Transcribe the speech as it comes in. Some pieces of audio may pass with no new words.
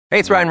Hey,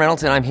 it's Ryan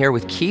Reynolds, and I'm here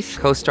with Keith,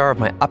 co-star of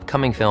my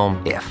upcoming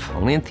film, If,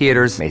 only in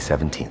theaters May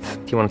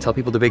 17th. Do you want to tell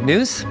people the big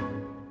news?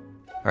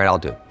 All right, I'll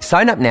do it.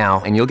 Sign up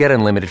now and you'll get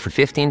unlimited for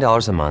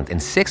 $15 a month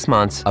and 6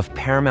 months of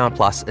Paramount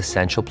Plus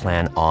Essential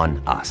Plan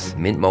on us.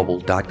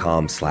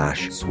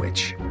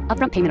 MintMobile.com/switch.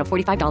 Upfront payment of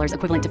 $45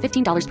 equivalent to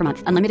 $15 per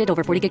month. Unlimited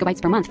over 40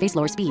 gigabytes per month. Face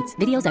lower speeds.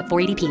 Videos at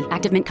 480p.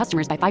 Active Mint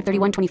customers by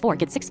 531.24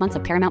 get 6 months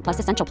of Paramount Plus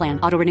Essential Plan.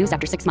 Auto renews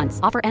after 6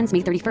 months. Offer ends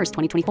May 31st,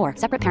 2024.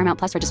 Separate Paramount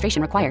Plus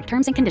registration required.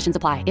 Terms and conditions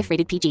apply if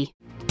rated PG.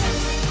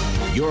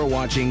 You're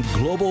watching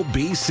Global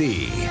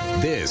BC.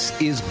 This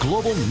is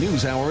Global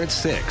News Hour at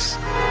 6.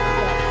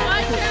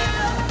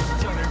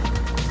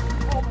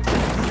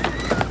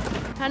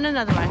 And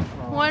another one.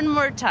 One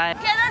more time.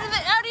 Get out of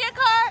your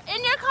car!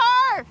 In your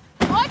car!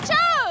 Watch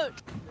out!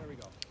 There we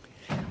go.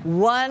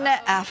 One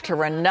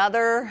after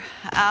another.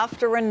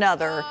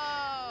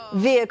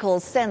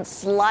 Vehicles sent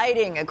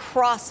sliding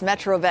across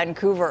Metro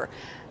Vancouver.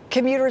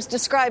 Commuters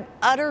describe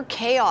utter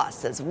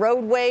chaos as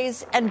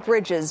roadways and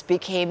bridges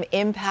became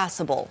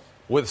impassable.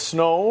 With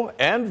snow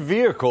and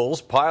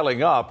vehicles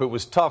piling up, it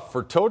was tough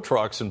for tow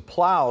trucks and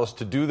plows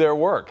to do their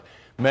work.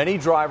 Many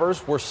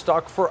drivers were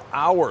stuck for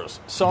hours,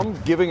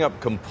 some giving up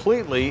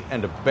completely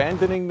and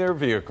abandoning their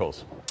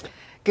vehicles.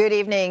 Good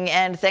evening,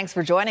 and thanks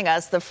for joining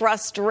us. The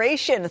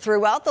frustration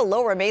throughout the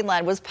Lower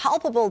Mainland was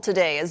palpable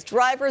today as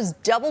drivers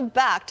doubled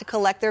back to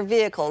collect their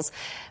vehicles,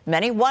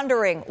 many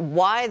wondering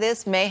why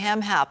this mayhem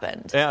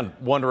happened. And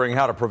wondering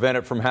how to prevent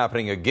it from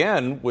happening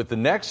again with the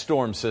next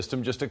storm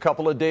system just a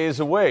couple of days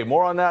away.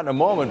 More on that in a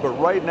moment, but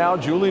right now,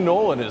 Julie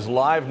Nolan is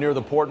live near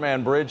the Port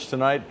Mann Bridge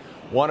tonight,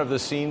 one of the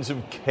scenes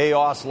of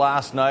chaos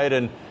last night,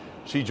 and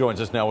she joins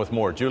us now with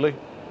more. Julie?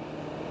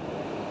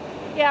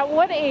 Yeah,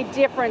 what a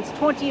difference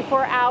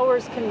 24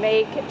 hours can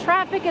make.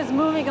 Traffic is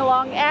moving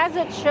along as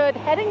it should,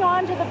 heading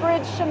onto the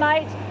bridge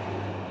tonight.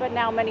 But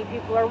now many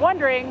people are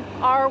wondering,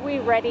 are we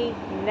ready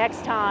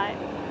next time?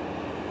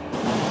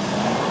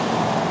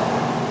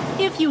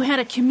 If you had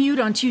a commute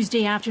on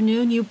Tuesday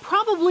afternoon, you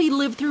probably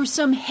lived through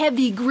some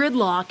heavy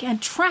gridlock and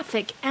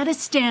traffic at a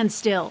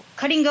standstill.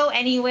 Couldn't go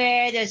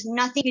anywhere. There's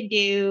nothing to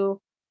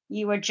do.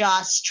 You were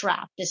just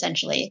trapped,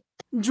 essentially.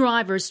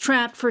 Drivers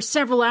trapped for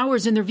several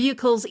hours in their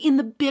vehicles in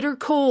the bitter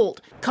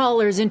cold.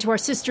 Callers into our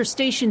sister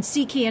station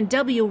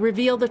CKNW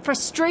reveal the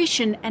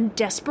frustration and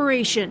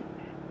desperation.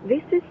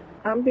 This is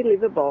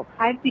unbelievable.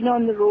 I've been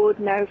on the road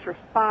now for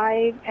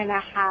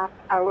 5.5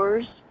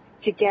 hours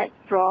to get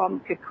from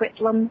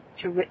Coquitlam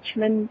to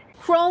Richmond.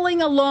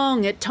 Crawling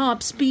along at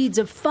top speeds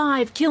of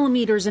 5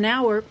 kilometers an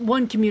hour,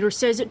 one commuter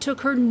says it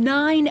took her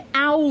 9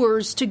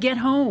 hours to get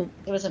home.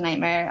 It was a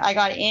nightmare. I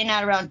got in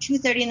at around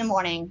 2:30 in the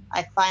morning.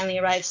 I finally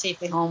arrived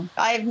safely home.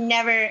 I've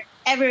never,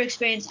 ever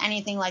experienced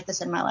anything like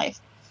this in my life.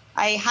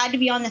 I had to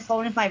be on the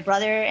phone with my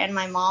brother and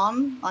my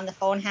mom on the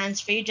phone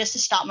hands-free just to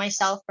stop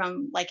myself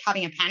from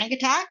having a panic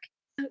attack.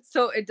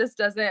 So it just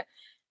doesn't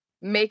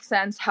make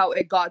sense how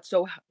it got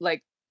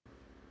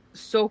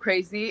so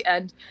crazy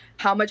and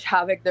how much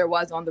havoc there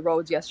was on the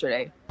roads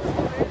yesterday.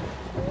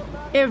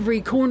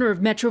 Every corner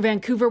of Metro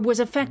Vancouver was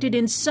affected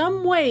in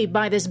some way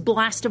by this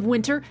blast of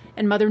winter,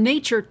 and Mother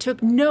Nature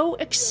took no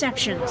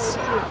exceptions.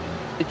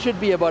 It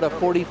should be about a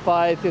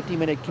 45,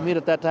 50-minute commute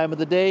at that time of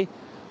the day.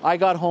 I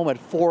got home at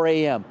 4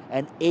 a.m.,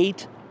 an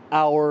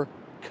 8-hour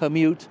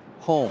commute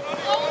home.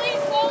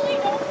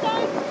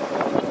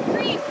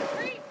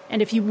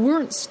 And if you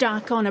weren't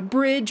stuck on a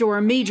bridge or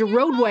a major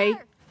roadway,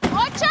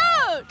 watch out!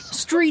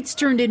 Streets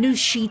turned into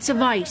sheets of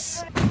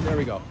ice. There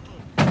we go.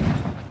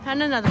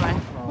 And another one.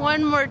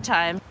 One more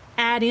time.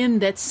 Add in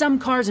that some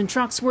cars and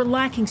trucks were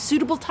lacking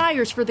suitable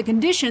tires for the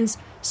conditions,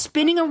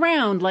 spinning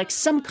around like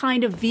some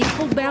kind of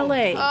vehicle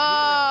ballet.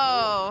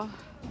 Oh,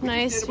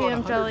 nice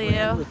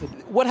BMW.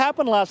 What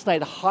happened last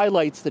night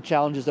highlights the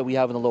challenges that we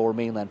have in the Lower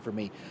Mainland for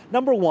me.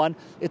 Number one,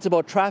 it's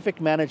about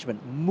traffic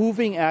management,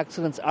 moving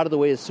accidents out of the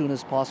way as soon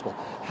as possible.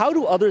 How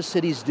do other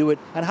cities do it,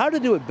 and how to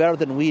do it better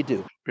than we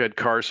do? We had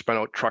cars spun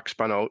out, trucks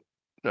spun out,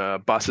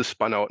 buses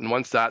spun out, and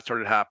once that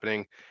started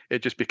happening,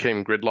 it just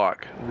became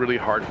gridlock. Really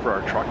hard for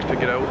our trucks to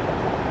get out.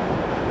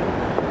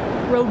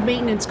 Road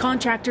maintenance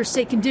contractors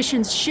say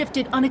conditions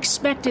shifted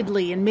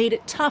unexpectedly and made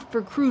it tough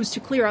for crews to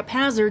clear up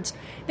hazards.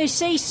 They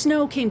say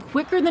snow came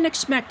quicker than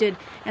expected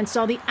and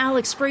saw the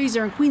Alex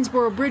Fraser and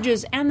Queensboro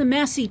bridges and the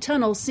Massey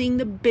Tunnel seeing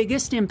the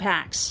biggest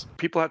impacts.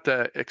 People have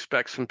to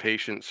expect some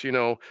patience.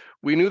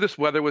 We knew this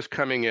weather was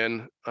coming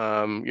in.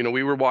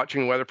 We were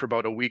watching weather for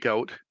about a week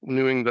out,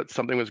 knowing that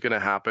something was going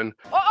to happen.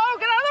 Oh,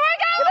 get out of the way!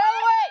 Get out of the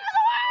way!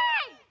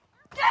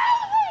 Get out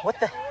of the way! What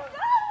the?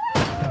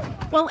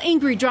 While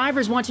angry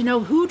drivers want to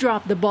know who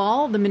dropped the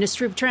ball, the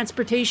Ministry of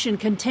Transportation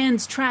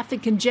contends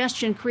traffic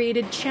congestion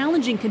created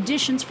challenging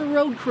conditions for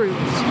road crews.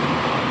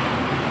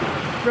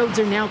 Roads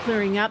are now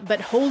clearing up, but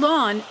hold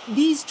on,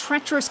 these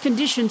treacherous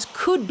conditions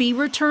could be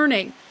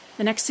returning.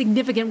 The next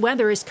significant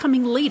weather is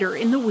coming later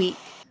in the week.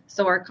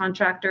 So our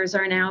contractors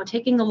are now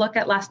taking a look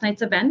at last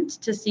night's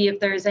event to see if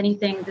there's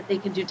anything that they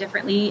can do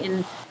differently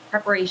in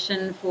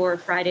preparation for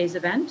Friday's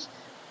event.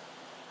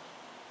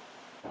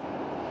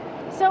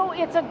 So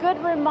it's a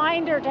good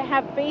reminder to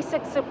have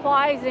basic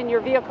supplies in your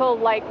vehicle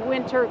like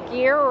winter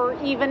gear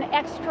or even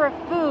extra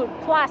food.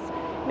 Plus,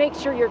 make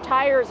sure your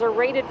tires are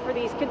rated for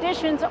these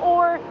conditions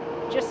or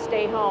just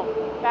stay home.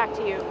 Back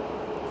to you.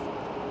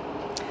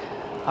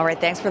 All right,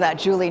 thanks for that.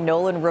 Julie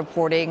Nolan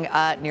reporting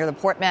near the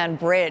Port Mann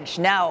Bridge.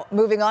 Now,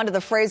 moving on to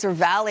the Fraser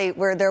Valley,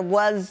 where there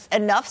was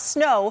enough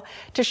snow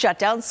to shut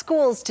down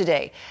schools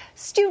today.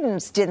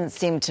 Students didn't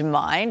seem to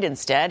mind,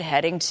 instead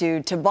heading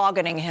to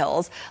Tobogganing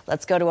Hills.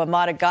 Let's go to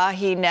Ahmad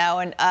Agahi now.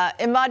 And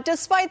Ahmad,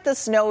 despite the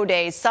snow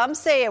day, some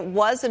say it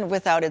wasn't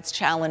without its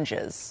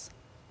challenges.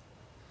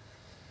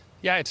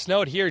 Yeah, it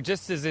snowed here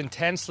just as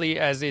intensely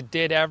as it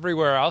did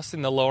everywhere else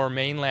in the Lower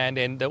Mainland.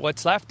 And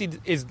what's left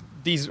is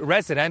these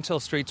residential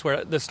streets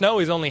where the snow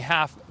is only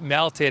half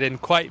melted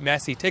and quite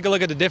messy. Take a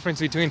look at the difference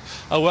between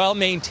a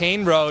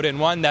well-maintained road and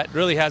one that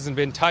really hasn't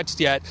been touched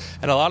yet.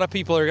 And a lot of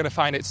people are going to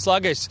find it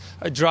sluggish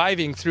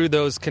driving through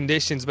those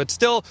conditions, but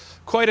still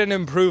quite an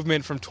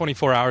improvement from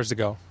 24 hours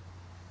ago.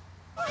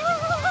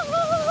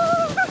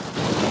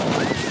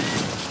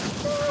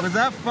 Was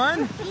that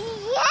fun?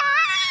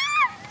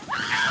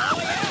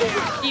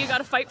 You got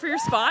to fight for your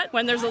spot.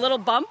 When there's a little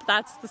bump,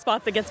 that's the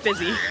spot that gets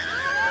busy.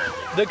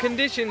 The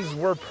conditions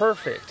were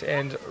perfect,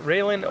 and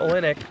Raylan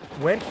Olenek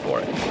went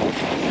for it.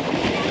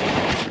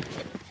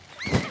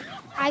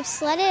 I've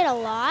sledded a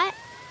lot,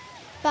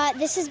 but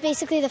this is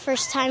basically the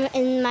first time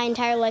in my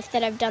entire life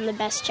that I've done the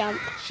best jump.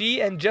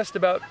 She and just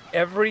about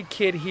every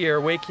kid here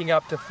waking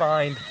up to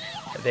find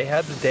they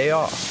had the day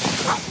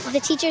off. The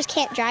teachers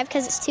can't drive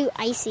because it's too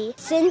icy.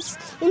 Since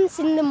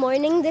in the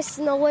morning the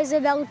snow was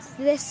about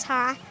this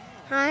high,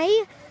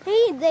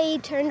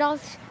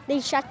 they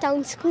shut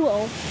down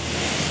school.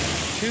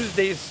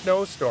 Tuesday's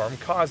snowstorm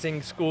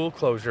causing school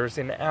closures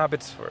in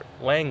Abbotsford,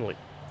 Langley,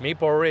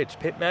 Maple Ridge,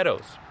 Pitt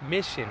Meadows,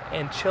 Mission,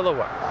 and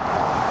Chilliwack.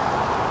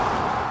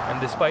 And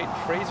despite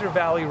Fraser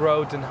Valley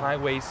roads and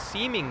highways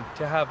seeming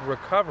to have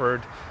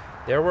recovered,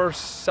 there were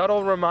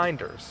subtle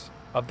reminders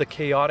of the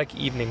chaotic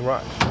evening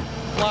rush.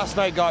 Last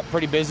night got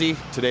pretty busy.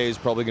 Today is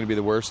probably going to be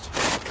the worst.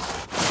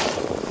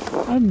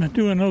 I'm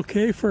doing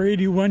okay for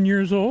 81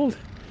 years old.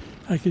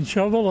 I can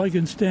shovel, I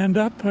can stand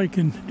up, I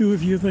can do a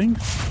few things.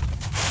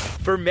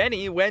 For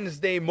many,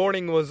 Wednesday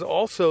morning was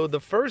also the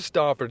first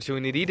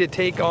opportunity to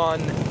take on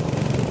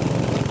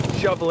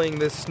shoveling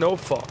the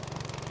snowfall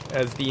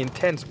as the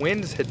intense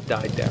winds had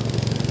died down.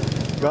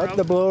 Got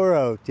the blower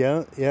out,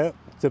 yeah,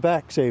 it's a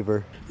back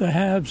saver. The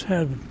haves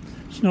have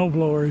snow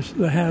blowers,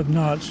 the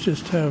have-nots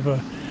just have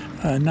a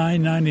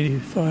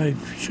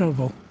 $9.95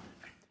 shovel.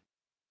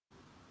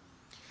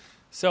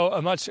 So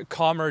a much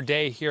calmer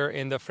day here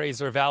in the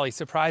Fraser Valley.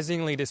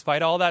 Surprisingly,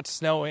 despite all that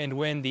snow and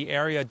wind, the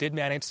area did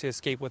manage to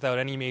escape without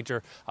any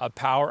major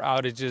power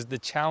outages. The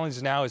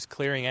challenge now is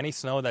clearing any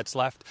snow that's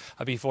left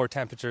before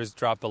temperatures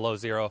drop below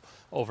zero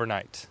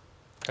overnight.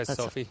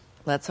 Sophie.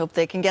 Let's hope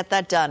they can get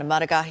that done.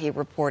 Ahmad Agahi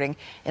reporting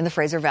in the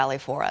Fraser Valley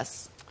for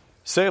us.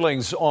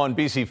 Sailings on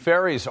BC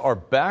ferries are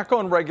back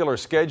on regular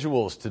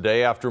schedules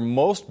today after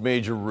most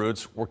major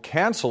routes were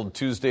canceled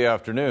Tuesday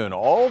afternoon.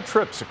 All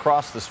trips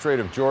across the Strait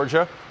of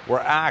Georgia were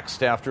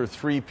axed after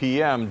 3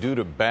 p.m. due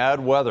to bad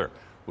weather,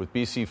 with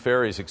BC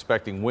ferries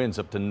expecting winds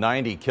up to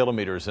 90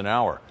 kilometers an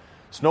hour.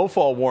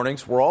 Snowfall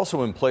warnings were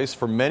also in place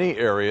for many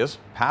areas.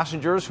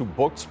 Passengers who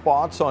booked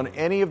spots on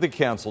any of the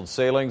canceled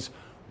sailings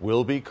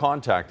will be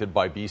contacted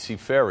by BC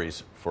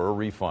Ferries for a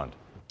refund.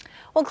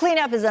 Well,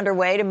 cleanup is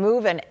underway to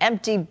move an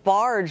empty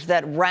barge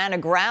that ran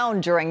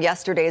aground during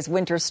yesterday's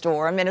winter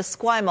storm in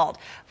Esquimalt.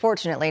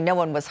 Fortunately, no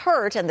one was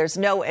hurt and there's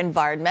no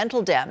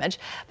environmental damage.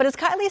 But as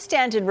Kylie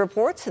Stanton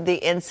reports, the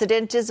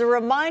incident is a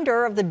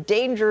reminder of the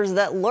dangers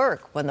that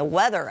lurk when the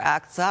weather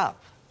acts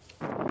up.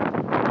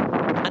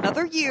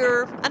 Another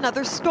year,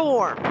 another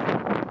storm.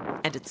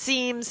 And it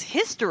seems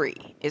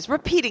history is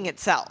repeating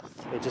itself.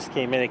 It just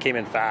came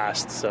in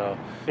fast, so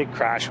big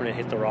crash when it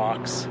hit the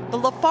rocks. The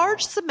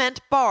Lafarge cement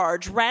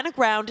barge ran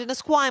aground in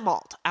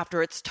Esquimalt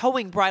after its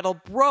towing bridle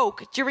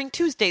broke during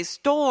Tuesday's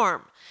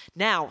storm.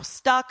 Now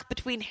stuck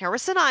between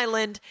Harrison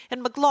Island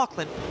and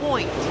McLaughlin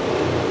Point.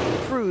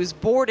 Crews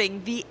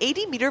boarding the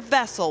 80-meter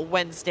vessel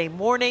Wednesday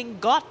morning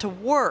got to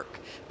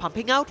work,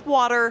 pumping out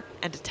water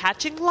and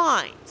attaching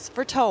lines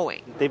for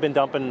towing. They've been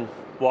dumping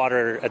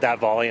water at that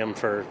volume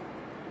for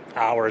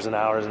hours and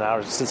hours and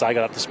hours since I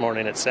got up this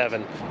morning at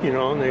 7. You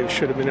know, and they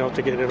should have been able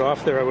to get it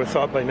off there, I would have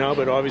thought by now,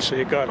 but obviously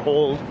it got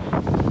hold.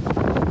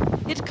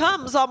 It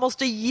comes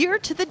almost a year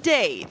to the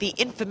day the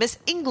infamous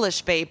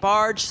English Bay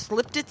barge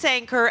slipped its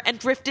anchor and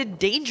drifted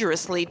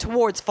dangerously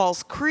towards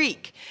False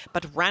Creek,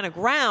 but ran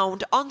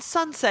aground on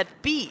Sunset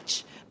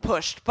Beach,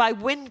 pushed by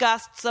wind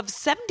gusts of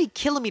 70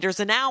 kilometers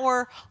an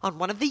hour on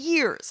one of the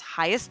year's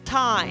highest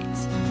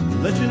tides.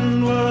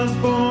 Legend was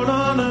born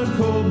on a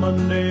cold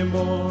Monday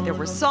morning. There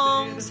were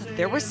songs,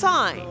 there were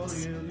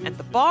signs, and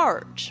the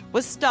barge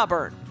was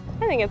stubborn.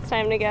 I think it's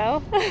time to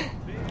go.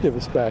 Give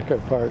us back our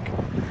park.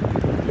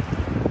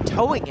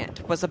 Towing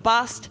it was a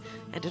bust,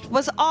 and it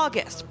was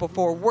August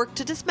before work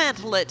to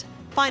dismantle it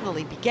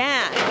finally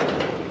began.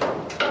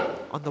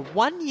 On the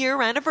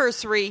 1-year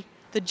anniversary,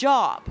 the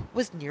job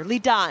was nearly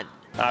done.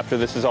 After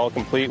this is all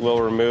complete,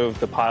 we'll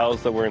remove the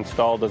piles that were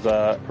installed as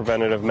a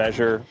preventative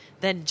measure.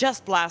 Then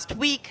just last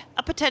week,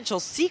 a potential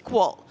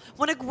sequel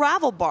when a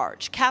gravel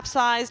barge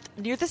capsized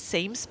near the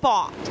same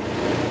spot.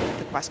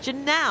 The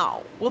question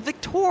now, will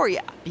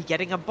Victoria be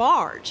getting a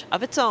barge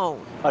of its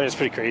own? I mean, it's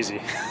pretty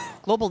crazy.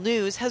 Global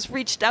News has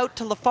reached out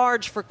to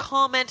Lafarge for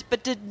comment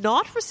but did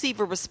not receive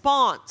a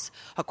response.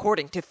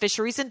 According to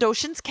Fisheries and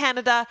Oceans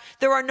Canada,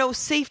 there are no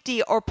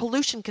safety or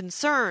pollution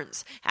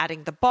concerns,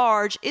 adding the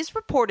barge is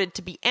reported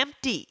to be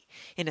empty.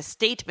 In a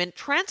statement,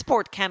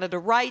 Transport Canada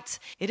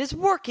writes it is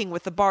working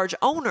with the barge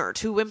owner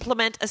to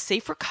implement a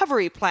safe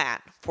recovery plan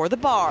for the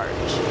barge.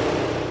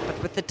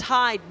 But with the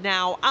tide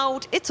now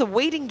out, it's a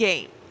waiting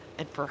game.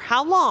 And for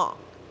how long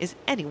is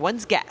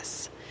anyone's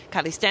guess.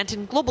 Kylie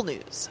Stanton, Global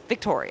News,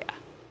 Victoria.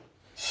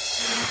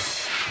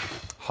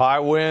 High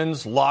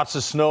winds, lots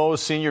of snow.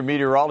 Senior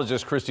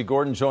meteorologist Christy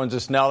Gordon joins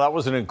us now. That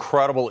was an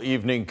incredible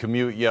evening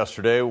commute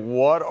yesterday.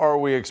 What are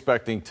we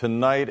expecting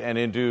tonight and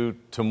into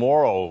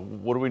tomorrow?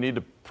 What do we need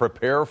to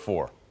prepare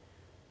for?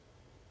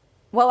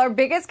 Well, our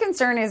biggest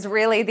concern is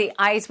really the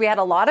ice. We had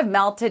a lot of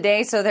melt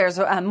today, so there's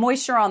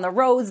moisture on the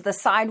roads, the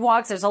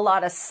sidewalks. There's a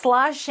lot of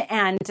slush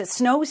and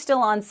snow still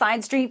on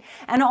Side Street,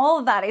 and all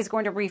of that is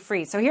going to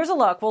refreeze. So here's a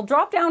look. We'll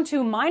drop down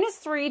to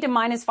 -3 to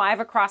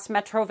 -5 across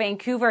Metro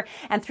Vancouver,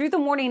 and through the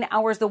morning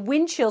hours, the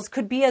wind chills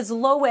could be as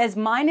low as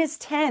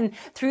 -10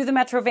 through the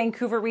Metro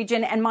Vancouver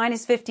region and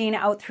 -15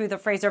 out through the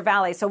Fraser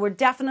Valley. So we're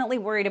definitely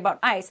worried about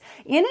ice.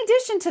 In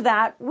addition to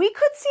that, we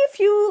could see a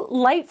few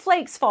light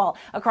flakes fall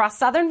across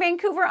southern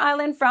Vancouver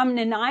Island from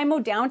Nanaimo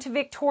down to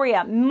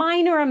Victoria.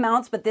 Minor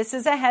amounts, but this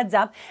is a heads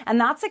up, and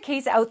that's the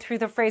case out through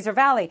the Fraser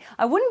Valley.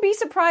 I wouldn't be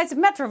surprised if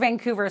Metro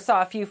Vancouver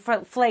saw a few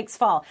flakes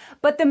fall.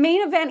 But the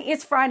main event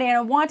is Friday, and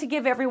I want to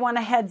give everyone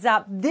a heads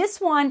up.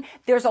 This one,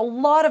 there's a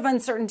lot of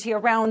uncertainty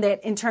around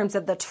it in terms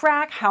of the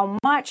track, how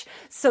much.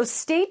 So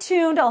stay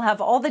tuned. I'll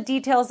have all the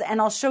details, and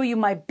I'll show you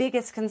my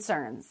biggest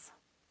concerns.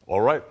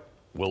 All right.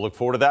 We'll look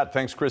forward to that.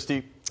 Thanks,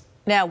 Christy.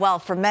 Now, well,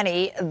 for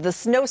many, the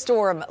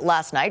snowstorm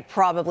last night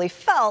probably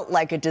felt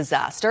like a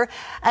disaster.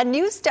 A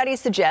new study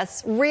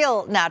suggests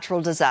real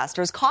natural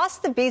disasters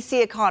cost the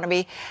BC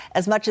economy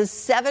as much as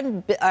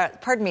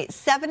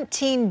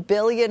 $17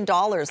 billion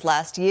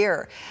last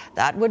year.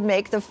 That would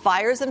make the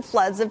fires and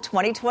floods of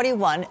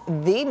 2021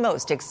 the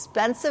most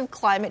expensive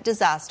climate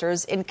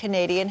disasters in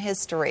Canadian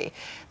history.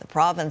 The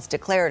province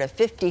declared a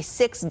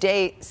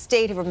 56-day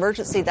state of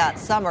emergency that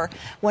summer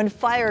when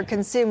fire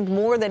consumed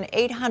more than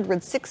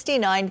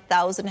 869,000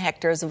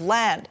 hectares of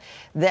land.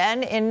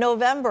 Then in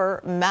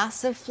November,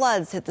 massive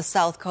floods hit the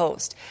south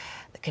coast.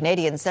 The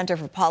Canadian Centre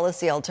for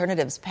Policy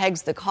Alternatives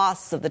pegs the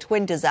costs of the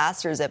twin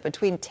disasters at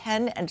between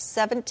 $10 and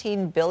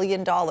 $17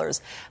 billion.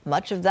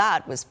 Much of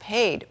that was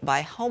paid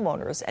by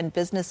homeowners and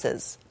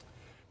businesses.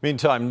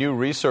 Meantime, new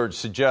research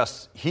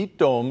suggests heat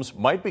domes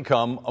might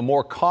become a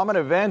more common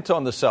event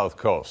on the South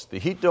Coast. The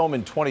heat dome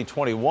in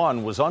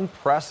 2021 was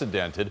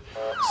unprecedented.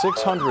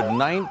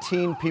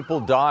 619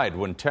 people died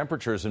when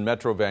temperatures in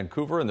Metro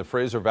Vancouver and the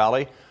Fraser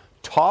Valley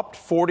topped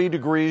 40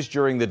 degrees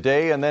during the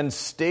day and then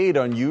stayed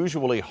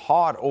unusually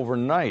hot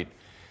overnight.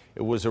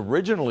 It was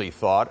originally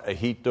thought a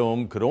heat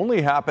dome could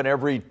only happen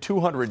every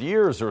 200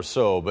 years or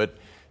so, but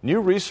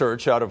new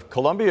research out of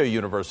Columbia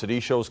University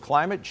shows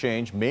climate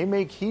change may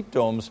make heat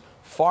domes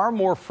far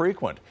more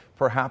frequent,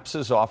 perhaps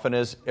as often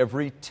as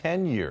every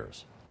 10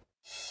 years.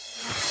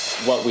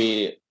 What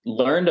we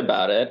learned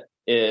about it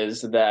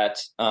is that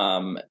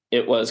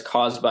it was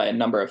caused by a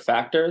number of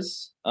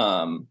factors.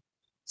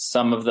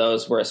 Some of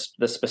those were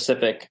the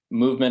specific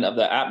movement of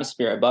the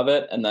atmosphere above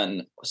it, and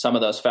then some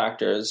of those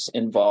factors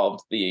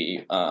involved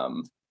the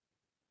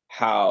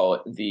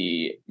how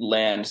the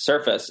land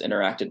surface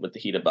interacted with the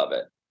heat above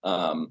it.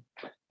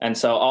 And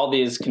so all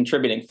these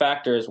contributing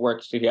factors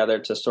worked together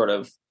to sort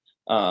of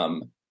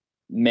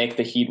make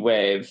the heat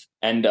wave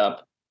end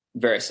up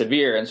very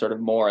severe and sort of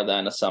more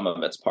than a sum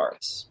of its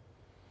parts.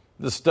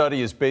 The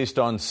study is based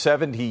on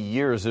 70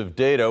 years of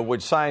data,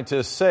 which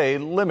scientists say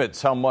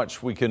limits how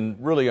much we can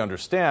really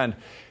understand.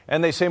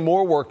 And they say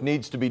more work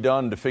needs to be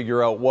done to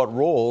figure out what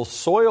role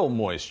soil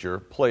moisture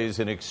plays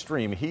in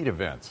extreme heat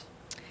events.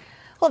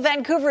 Well,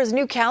 Vancouver's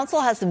new council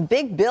has some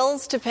big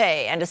bills to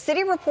pay, and a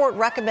city report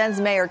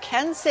recommends Mayor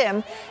Ken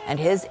Sim and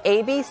his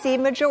ABC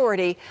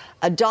majority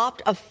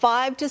adopt a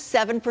 5 to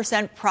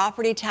 7%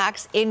 property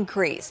tax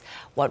increase.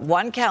 What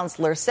one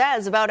councillor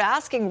says about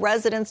asking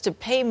residents to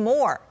pay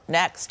more,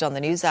 next on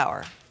the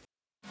NewsHour.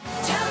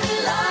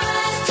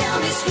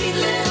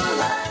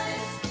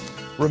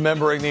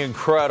 Remembering the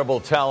incredible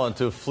talent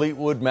of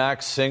Fleetwood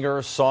Mac's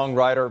singer,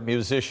 songwriter,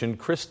 musician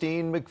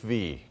Christine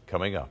McVie,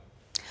 coming up.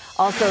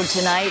 Also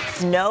tonight,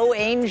 Snow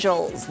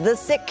Angels, the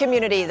Sikh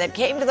community that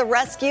came to the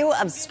rescue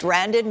of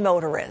stranded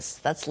motorists.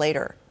 That's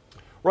later.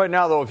 Right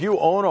now, though, if you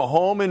own a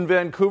home in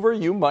Vancouver,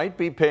 you might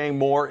be paying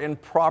more in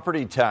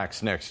property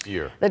tax next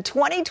year. The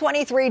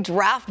 2023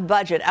 draft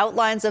budget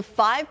outlines a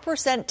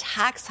 5%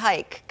 tax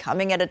hike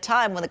coming at a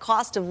time when the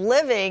cost of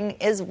living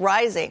is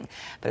rising.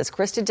 But as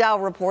Krista Dow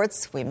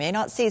reports, we may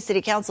not see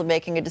City Council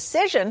making a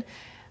decision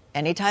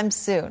anytime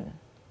soon.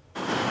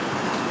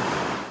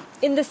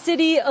 In the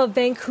city of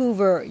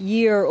Vancouver,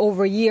 year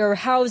over year,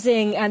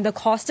 housing and the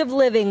cost of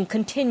living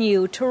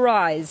continue to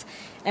rise.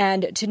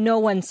 And to no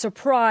one's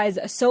surprise,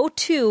 so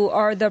too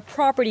are the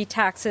property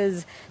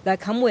taxes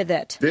that come with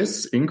it.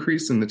 This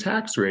increase in the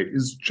tax rate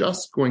is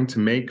just going to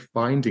make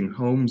finding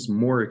homes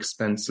more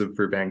expensive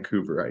for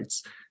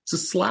Vancouverites. It's a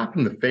slap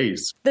in the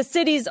face. The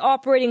city's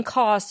operating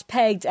costs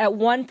pegged at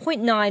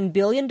 $1.9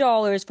 billion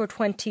for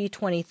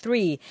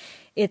 2023.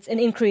 It's an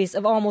increase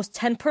of almost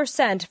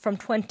 10% from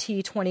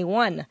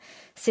 2021.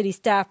 City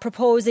staff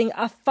proposing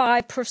a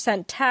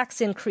 5% tax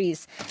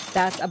increase.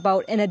 That's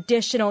about an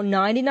additional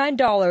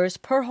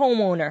 $99 per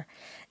homeowner.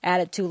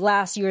 Added to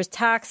last year's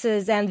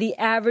taxes, and the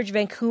average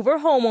Vancouver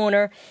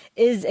homeowner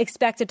is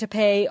expected to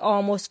pay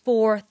almost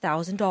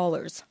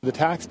 $4,000. The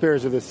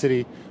taxpayers of the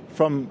city,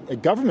 from a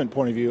government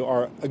point of view,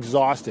 are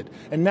exhausted.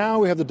 And now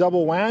we have the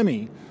double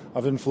whammy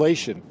of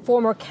inflation.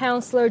 Former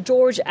councillor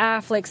George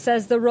Affleck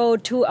says the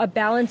road to a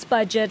balanced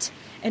budget,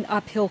 an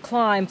uphill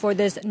climb for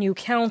this new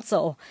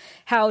council.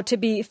 How to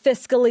be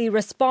fiscally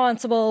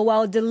responsible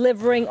while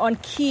delivering on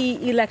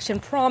key election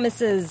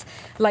promises,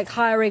 like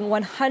hiring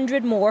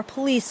 100 more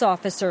police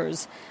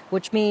officers,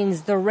 which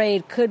means the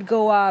rate could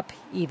go up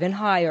even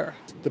higher.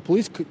 The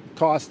police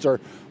costs are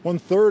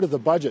 1/3 of the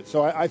budget,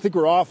 so I think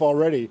we're off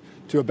already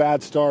to a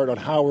bad start on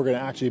how we're going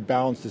to actually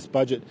balance this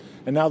budget.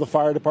 And now the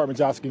fire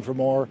department's asking for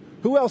more.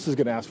 Who else is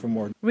going to ask for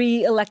more?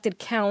 Re-elected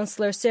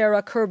councillor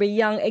Sarah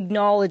Kirby-Young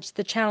acknowledged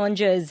the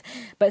challenges,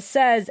 but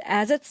says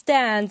as it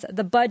stands,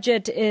 the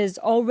budget is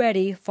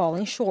already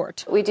falling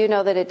short. We do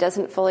know that it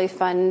doesn't fully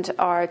fund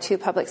our two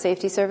public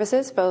safety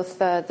services, both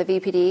the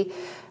VPD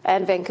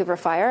and Vancouver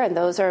Fire, and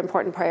those are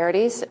important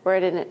priorities. We're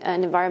in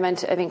an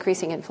environment of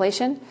increasing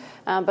inflation,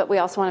 but we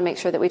also want to make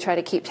sure that we try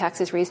to keep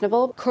taxes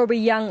reasonable.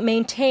 Kirby-Young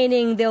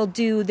maintaining they'll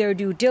do their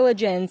due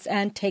diligence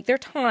and take their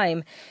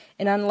time.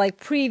 And unlike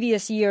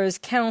previous years,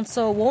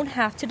 council won't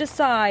have to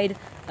decide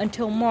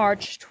until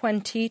March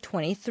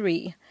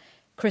 2023.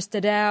 Krista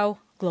Dow,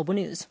 Global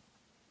News.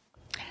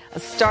 A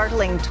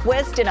startling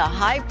twist in a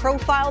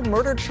high-profile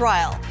murder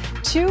trial.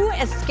 2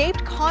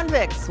 escaped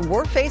convicts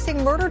were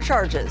facing murder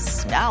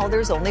charges. Now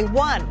there's only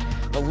one.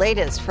 The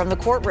latest from the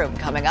courtroom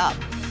coming up.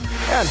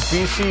 And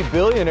BC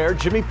billionaire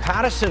Jimmy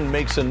Pattison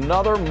makes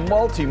another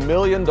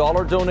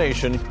multi-million-dollar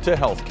donation to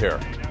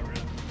healthcare.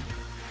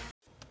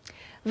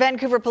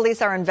 Vancouver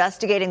police are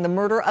investigating the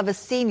murder of a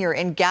senior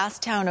in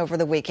Gastown over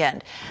the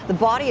weekend. The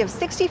body of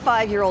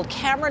 65-year-old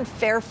Cameron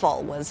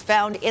Fairfall was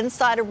found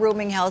inside a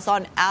rooming house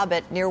on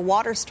Abbott near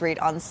Water Street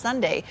on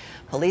Sunday.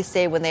 Police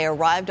say when they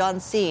arrived on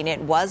scene,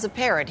 it was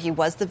apparent he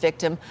was the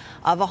victim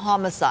of a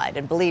homicide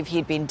and believe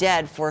he'd been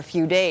dead for a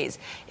few days.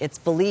 It's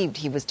believed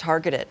he was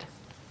targeted.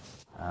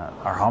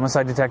 Our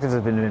homicide detectives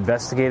have been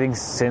investigating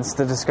since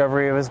the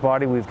discovery of his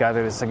body. We've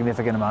gathered a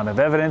significant amount of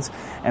evidence,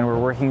 and we're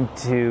working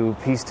to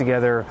piece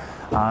together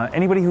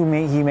anybody who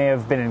he may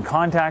have been in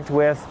contact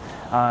with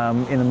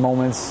in the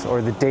moments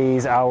or the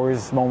days,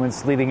 hours,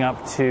 moments leading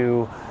up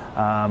to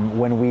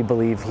when we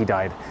believe he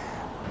died.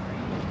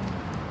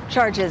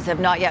 Charges have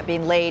not yet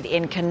been laid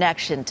in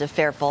connection to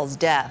Fairfall's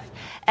death.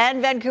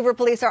 And Vancouver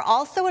police are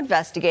also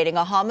investigating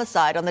a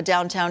homicide on the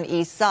downtown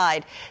east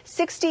side.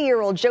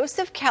 60-year-old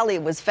Joseph Kelly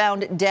was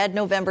found dead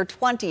November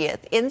 20th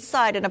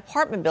inside an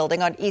apartment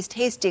building on East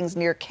Hastings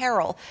near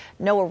Carroll.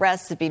 No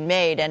arrests have been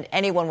made, and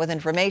anyone with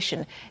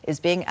information is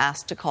being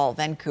asked to call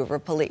Vancouver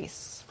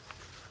police.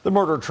 The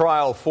murder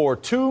trial for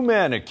 2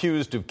 men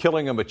accused of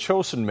killing a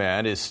Metchosin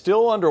man is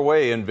still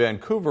underway in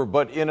Vancouver,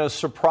 but in a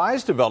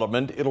surprise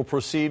development, it'll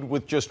proceed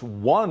with just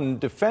one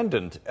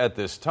defendant at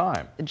this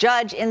time. The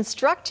judge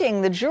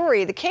instructing the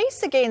jury the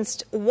case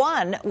against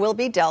one will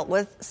be dealt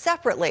with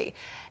separately.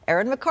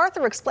 Aaron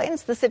MacArthur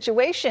explains the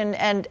situation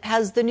and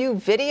has the new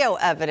video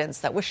evidence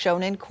that was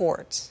shown in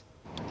court.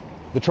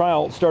 The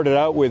trial started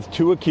out with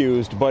 2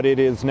 accused, but it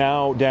is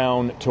now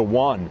down to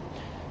 1.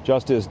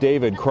 Justice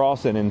David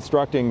Crossan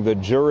instructing the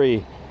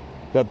jury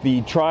that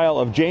the trial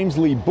of James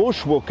Lee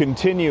Bush will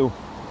continue,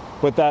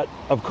 but that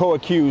of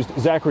co-accused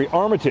Zachary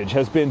Armitage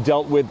has been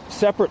dealt with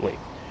separately.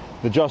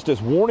 The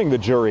justice warning the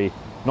jury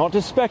not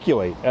to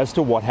speculate as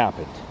to what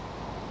happened.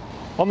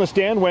 On the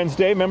stand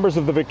Wednesday, members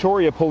of the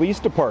Victoria Police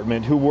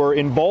Department who were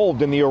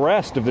involved in the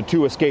arrest of the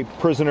 2 escaped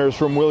prisoners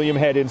from William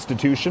Head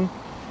Institution.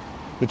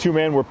 The 2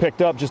 men were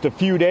picked up just a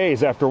few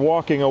days after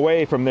walking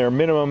away from their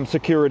minimum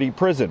security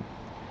prison.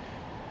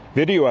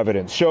 Video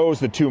evidence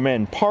shows the 2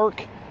 men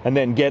park and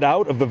then get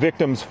out of the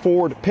victim's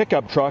Ford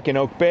pickup truck in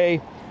Oak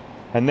Bay,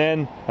 and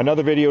then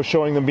another video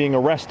showing them being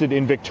arrested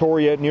in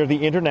Victoria near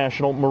the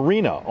International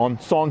Marina on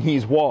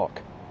Songhees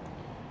Walk.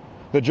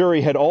 The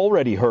jury had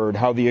already heard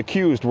how the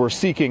accused were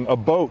seeking a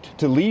boat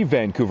to leave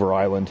Vancouver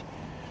Island.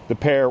 The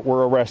pair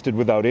were arrested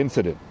without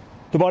incident.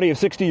 The body of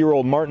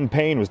 60-year-old Martin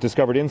Payne was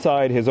discovered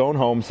inside his own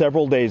home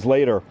several days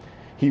later.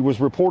 He was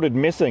reported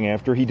missing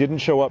after he didn't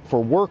show up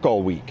for work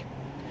all week.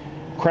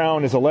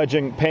 Crown is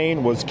alleging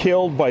Payne was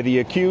killed by the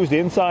accused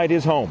inside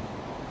his home.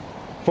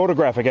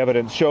 Photographic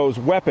evidence shows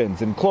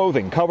weapons and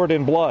clothing covered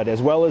in blood,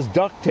 as well as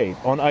duct tape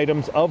on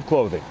items of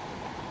clothing.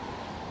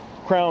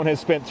 Crown has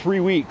spent 3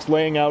 weeks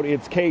laying out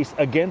its case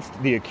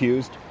against the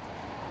accused.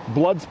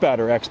 Blood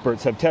spatter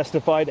experts have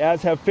testified,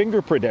 as have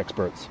fingerprint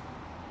experts.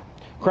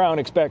 Crown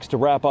expects to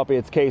wrap up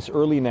its case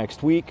early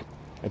next week.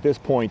 At this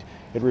point,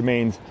 it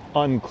remains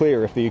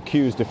unclear if the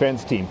accused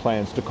defense team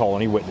plans to call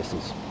any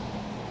witnesses.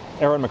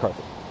 Aaron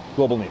McCarthy,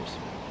 Global News.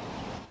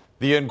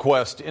 The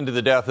inquest into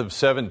the death of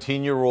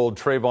 17-year-old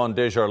Trayvon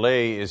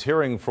Desjardins is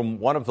hearing from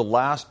one of the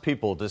last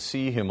people to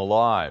see him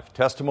alive.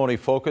 Testimony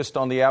focused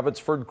on the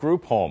Abbotsford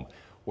Group Home,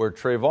 where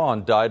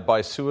Trayvon died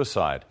by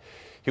suicide.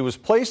 He was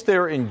placed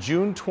there in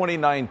June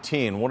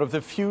 2019, one of the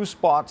few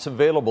spots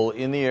available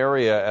in the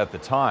area at the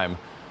time.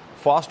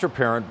 Foster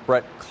parent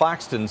Brett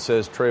Claxton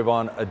says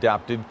Trayvon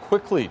adapted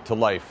quickly to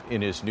life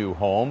in his new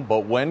home,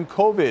 but when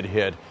COVID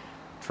hit,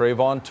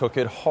 Trayvon took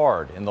it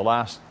hard. In the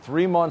last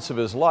 3 months of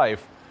his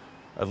life,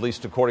 at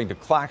least according to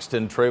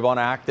Claxton, Trayvon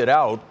acted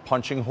out,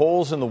 punching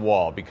holes in the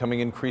wall,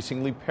 becoming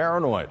increasingly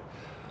paranoid.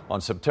 On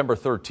September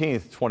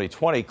 13th,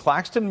 2020,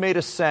 Claxton made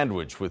a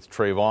sandwich with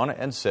Trayvon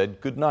and said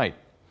goodnight.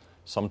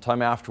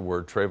 Sometime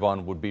afterward,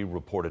 Trayvon would be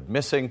reported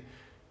missing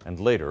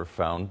and later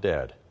found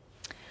dead.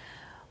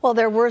 Well,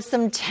 there were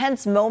some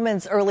tense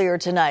moments earlier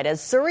tonight as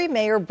Surrey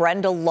Mayor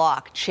Brenda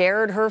Locke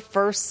chaired her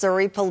first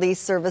Surrey Police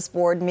Service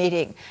Board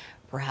meeting.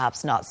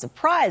 Perhaps not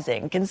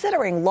surprising,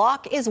 considering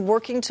Locke is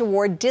working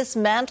toward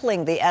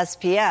dismantling the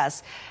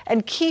SPS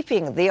and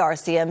keeping the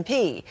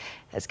RCMP.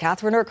 As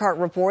Catherine Urquhart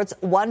reports,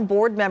 one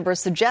board member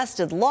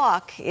suggested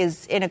Locke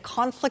is in a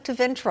conflict of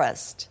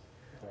interest.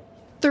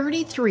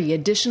 33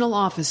 additional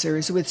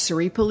officers with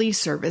Surrey Police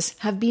Service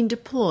have been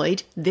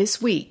deployed this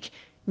week,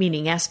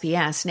 meaning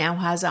SPS now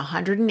has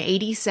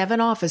 187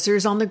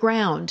 officers on the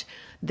ground.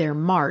 Their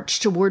march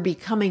toward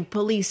becoming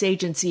police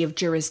agency of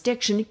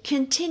jurisdiction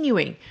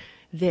continuing.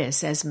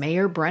 This as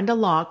Mayor Brenda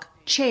Locke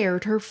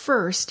chaired her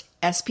first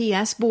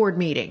SPS board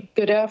meeting.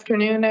 Good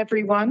afternoon,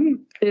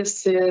 everyone.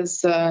 This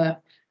is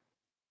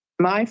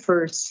my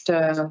first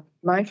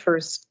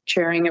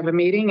chairing of a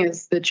meeting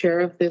as the chair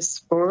of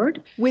this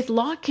board. With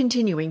Locke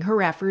continuing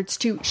her efforts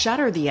to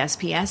shutter the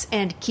SPS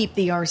and keep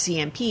the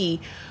RCMP,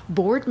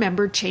 board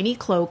member Cheney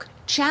Cloak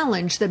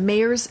challenged the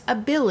mayor's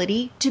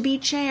ability to be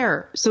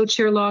chair. So,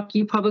 Chair Locke,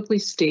 you publicly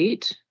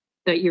state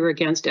that you're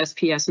against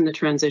SPS in the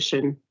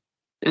transition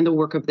and the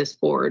work of this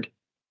board.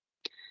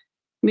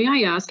 May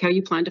I ask how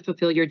you plan to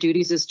fulfill your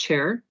duties as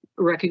chair,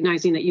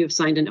 recognizing that you have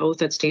signed an oath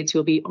that states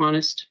you'll be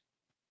honest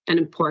and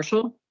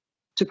impartial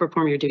to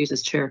perform your duties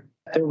as chair?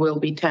 There will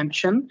be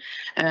tension,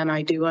 and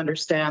I do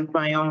understand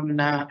my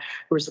own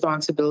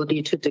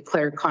responsibility to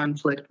declare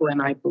conflict when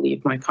I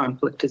believe my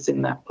conflict is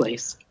in that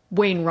place.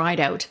 Wayne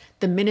Rideout,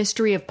 the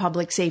Ministry of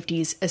Public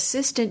Safety's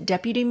Assistant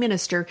Deputy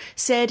Minister,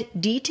 said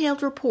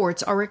detailed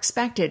reports are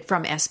expected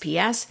from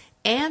SPS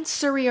and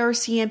Surrey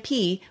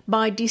RCMP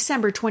by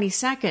December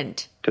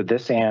 22nd. To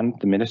this end,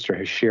 the Minister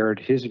has shared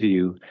his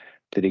view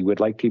that he would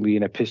like to be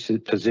in a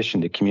position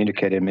to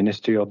communicate a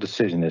ministerial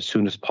decision as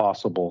soon as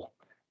possible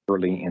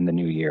early in the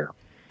new year.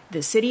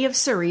 The City of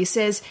Surrey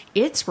says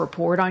its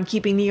report on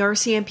keeping the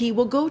RCMP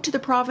will go to the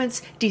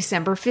province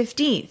December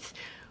 15th.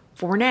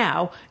 For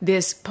now,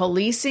 this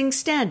policing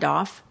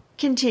standoff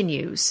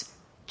continues.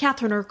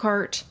 Catherine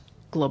Urquhart,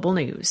 Global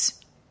News.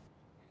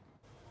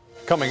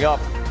 Coming up,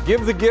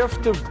 give the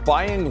gift of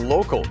buying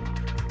local.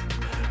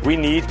 We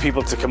need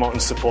people to come out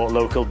and support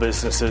local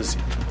businesses.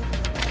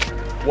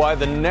 Why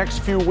the next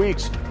few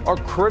weeks are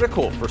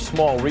critical for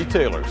small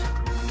retailers.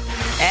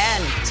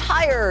 And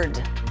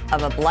tired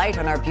of a blight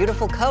on our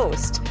beautiful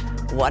coast.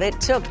 What it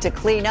took to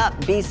clean up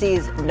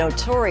BC's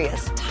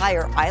notorious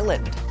Tire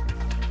Island.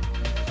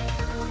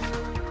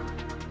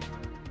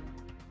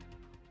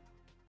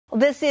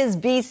 This is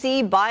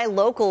BC Buy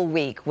Local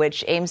Week,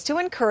 which aims to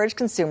encourage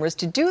consumers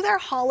to do their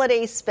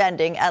holiday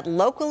spending at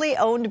locally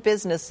owned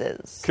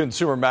businesses.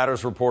 Consumer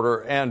Matters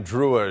reporter Ann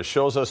Drua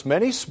shows us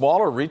many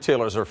smaller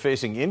retailers are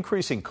facing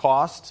increasing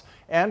costs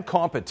and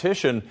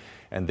competition,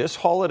 and this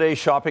holiday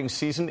shopping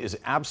season is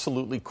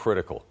absolutely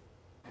critical.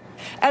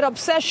 At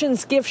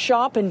Obsessions Gift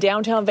Shop in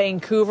downtown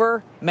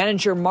Vancouver,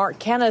 manager Mark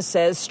Kenna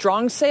says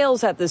strong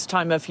sales at this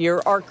time of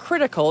year are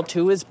critical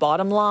to his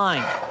bottom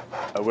line.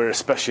 We're a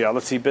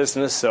specialty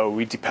business, so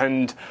we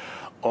depend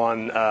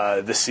on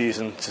the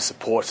season to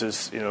support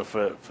us,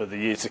 for the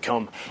year to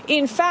come.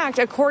 In fact,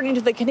 according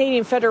to the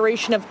Canadian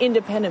Federation of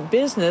Independent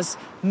Business,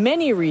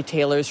 many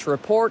retailers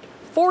report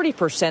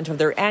 40% of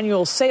their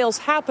annual sales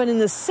happen in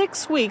the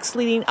 6 weeks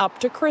leading up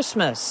to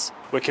Christmas.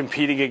 We're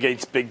competing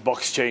against big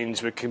box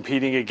chains. We're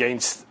competing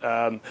against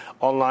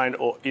online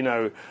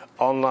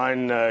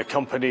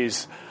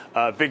companies,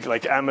 big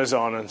like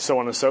Amazon and so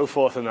on and so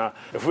forth. And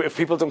if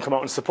people don't come out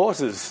and support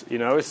us,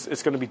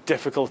 it's going to be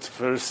difficult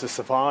for us to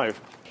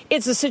survive.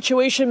 It's a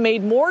situation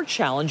made more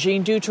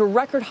challenging due to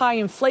record high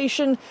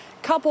inflation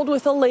coupled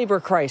with a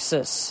labor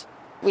crisis.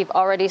 We've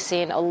already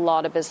seen a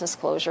lot of business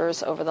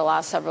closures over the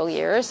last several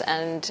years,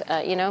 and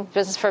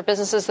for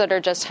businesses that are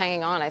just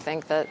hanging on, I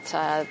think that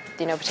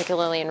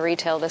particularly in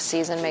retail, this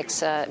season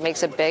makes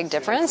a big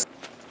difference.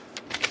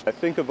 I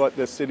think of what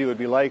this city would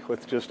be like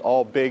with just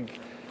all big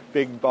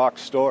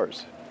box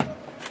stores.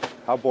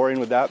 How boring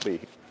would that be?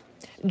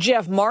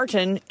 Jeff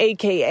Martin,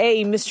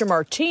 a.k.a. Mr.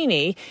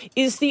 Martini,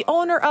 is the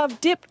owner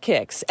of Dip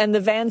Kicks and the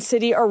Van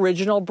City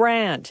Original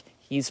brand.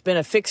 He's been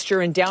a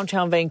fixture in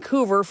downtown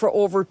Vancouver for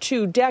over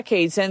 2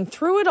 decades, and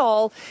through it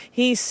all,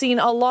 he's seen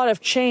a lot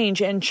of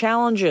change and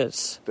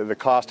challenges. The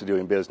cost of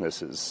doing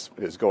business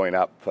is going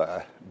up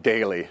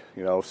daily,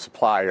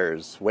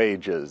 suppliers,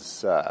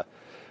 wages,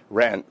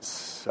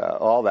 rents,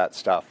 all that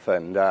stuff.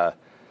 And,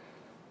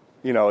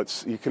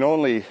 you can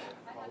only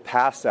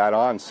pass that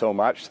on so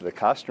much to the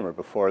customer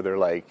before they're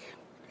like,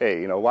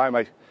 hey, why am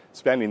I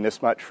spending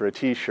this much for a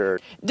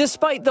T-shirt?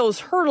 Despite those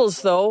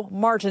hurdles, though,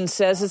 Martin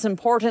says it's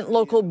important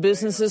local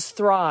businesses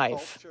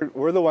thrive.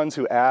 We're the ones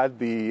who add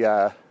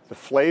the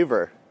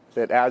flavor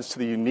that adds to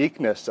the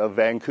uniqueness of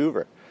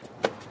Vancouver.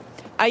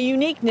 A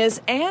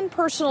uniqueness and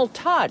personal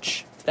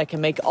touch that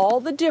can make all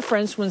the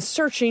difference when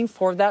searching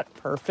for that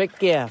perfect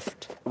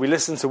gift. We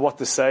listen to what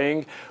they're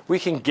saying. We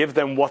can give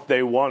them what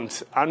they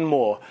want and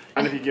more.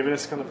 And if you're giving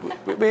us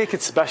we make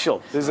it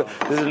special. There's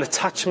an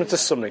attachment to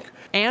something.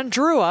 Ann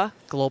Drua,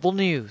 Global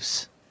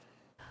News.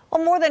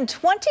 Well, more than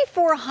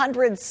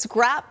 2,400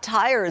 scrap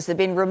tires have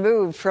been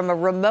removed from a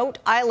remote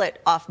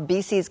islet off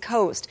BC's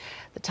coast.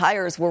 The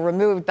tires were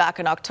removed back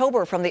in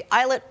October from the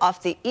islet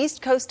off the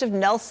east coast of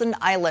Nelson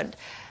Island.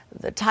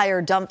 The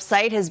tire dump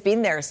site has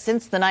been there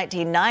since the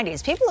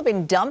 1990s. People have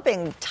been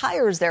dumping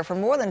tires there for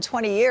more than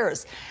 20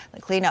 years. The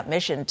cleanup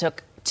mission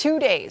took 2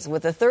 days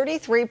with a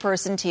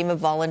 33-person team of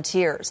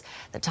volunteers.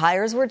 The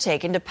tires were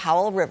taken to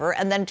Powell River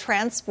and then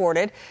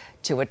transported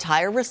to a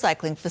tire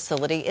recycling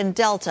facility in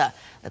Delta.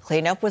 The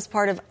cleanup was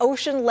part of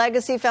Ocean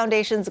Legacy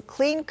Foundation's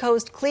Clean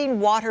Coast,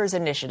 Clean Waters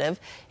initiative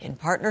in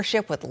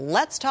partnership with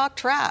Let's Talk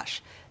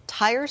Trash,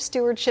 Tire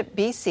Stewardship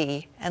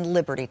BC, and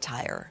Liberty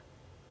Tire.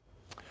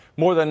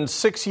 More than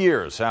 6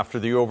 years after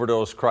the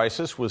overdose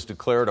crisis was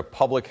declared a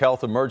public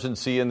health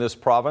emergency in this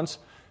province,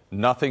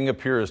 nothing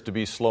appears to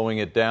be slowing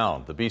it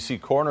down. The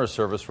BC Coroner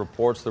Service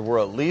reports there were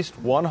at least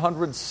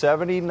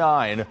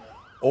 179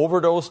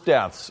 overdose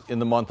deaths in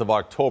the month of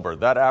October.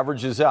 That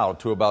averages out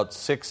to about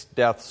 6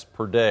 deaths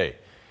per day.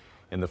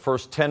 In the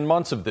first 10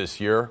 months of this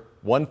year,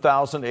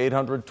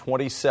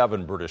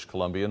 1,827 British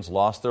Columbians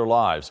lost their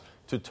lives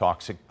to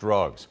toxic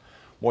drugs.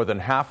 More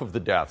than half of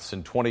the deaths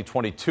in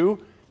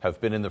 2022 have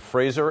been in the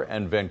Fraser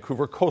and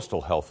Vancouver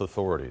coastal health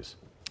authorities.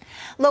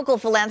 Local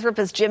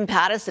philanthropist Jim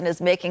Pattison is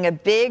making a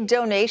big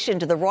donation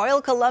to the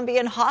Royal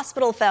Columbian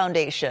Hospital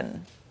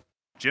Foundation.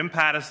 Jim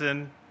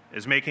Pattison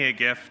is making a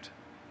gift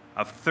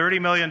of $30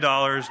 million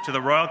to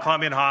the Royal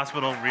Columbian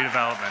Hospital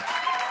redevelopment.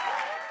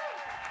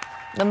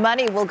 The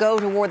money will go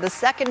toward the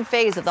second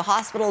phase of the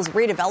hospital's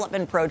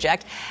redevelopment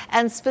project,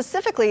 and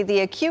specifically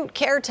the acute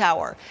care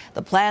tower.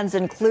 The plans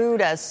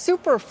include a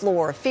super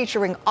floor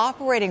featuring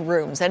operating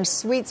rooms and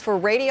suites for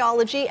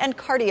radiology and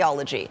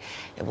cardiology.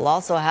 It will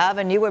also have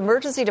a new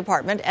emergency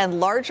department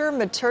and larger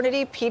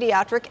maternity,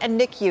 pediatric, and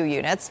NICU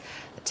units.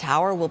 The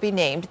tower will be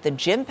named the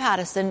Jim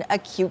Pattison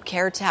Acute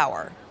Care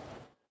Tower.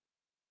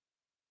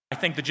 I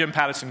think the Jim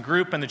Pattison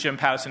Group and the Jim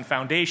Pattison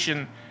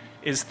Foundation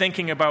is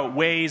thinking about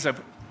ways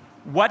of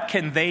what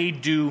can they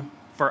do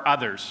for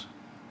others?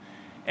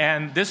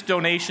 And this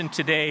donation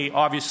today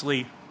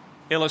obviously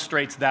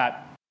illustrates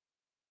that.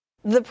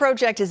 The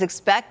project is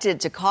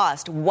expected to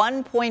cost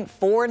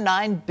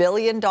 $1.49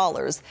 billion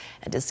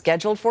and is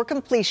scheduled for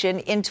completion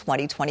in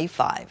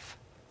 2025.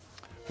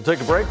 We'll take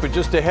a break, but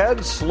just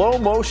ahead, slow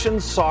motion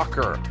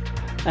soccer.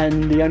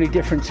 And the only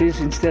difference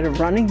is instead of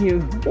running,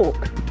 you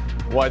walk.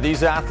 Why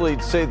these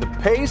athletes say the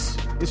pace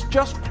is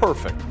just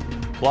perfect.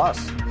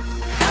 Plus,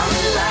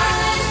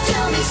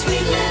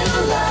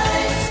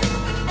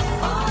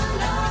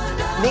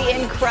 the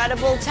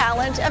incredible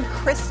talent of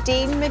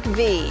Christine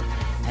McVie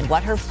and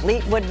what her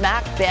Fleetwood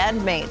Mac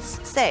bandmates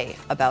say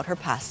about her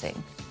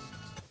passing.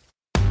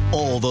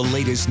 All the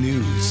latest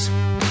news.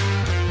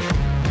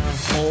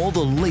 All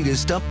the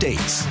latest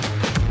updates.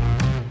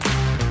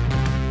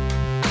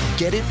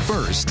 Get it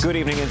first. Good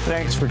evening and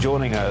thanks for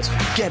joining us.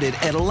 Get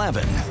it at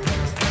 11.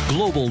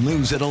 Global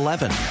News at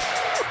 11.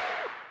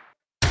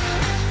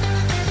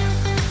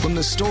 From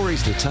the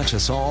stories that touch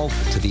us all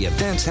to the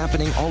events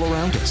happening all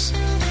around us.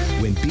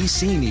 When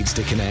BC needs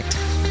to connect,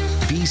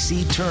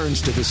 BC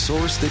turns to the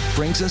source that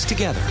brings us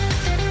together.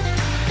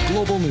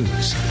 Global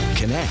News.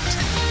 Connect.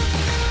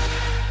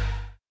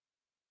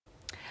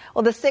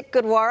 Well, the Sikh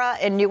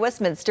Gurdwara in New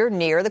Westminster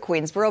near the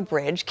Queensboro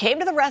Bridge came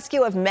to the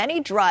rescue of many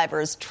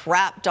drivers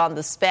trapped on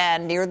the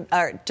span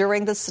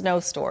during the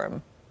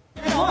snowstorm.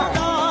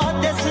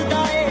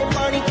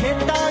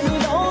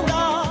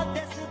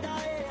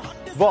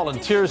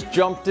 volunteers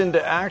jumped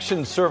into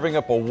action, serving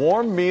up a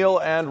warm meal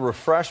and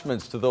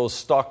refreshments to those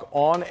stuck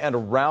on and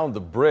around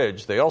the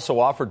bridge. They also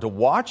offered to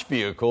watch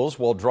vehicles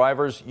while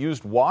drivers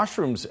used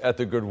washrooms at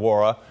the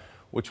Gurdwara,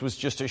 which was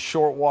just a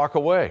short walk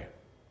away.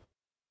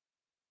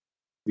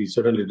 We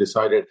suddenly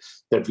decided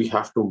that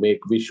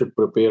we should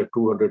prepare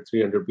 200,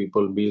 300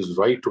 people meals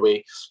right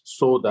away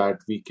so that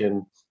we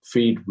can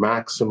feed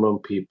maximum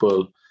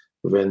people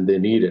when they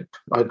need it.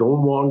 I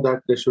don't want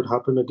that this should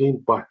happen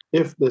again, but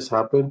if this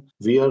happens,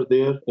 we are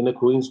there in a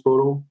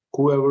Queensboro.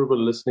 Whoever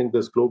will listening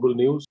this global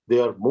news, they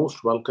are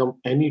most welcome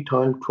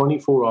anytime,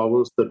 24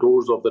 hours. The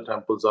doors of the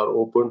temples are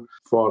open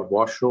for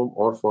washroom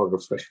or for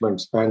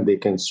refreshments, and they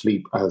can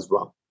sleep as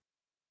well.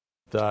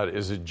 That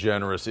is a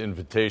generous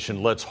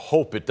invitation. Let's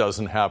hope it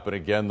doesn't happen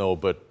again, though,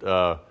 but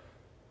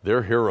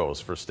they're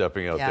heroes for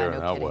stepping out there in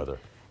that weather.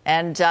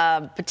 And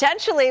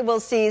potentially we'll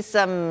see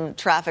some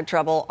traffic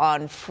trouble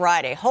on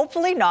Friday.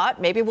 Hopefully not.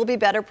 Maybe we'll be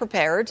better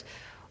prepared.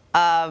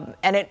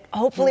 And it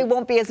hopefully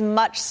won't be as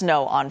much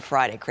snow on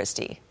Friday,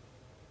 Christy.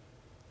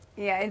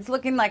 Yeah, it's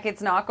looking like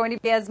it's not going to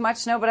be as much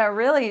snow, but I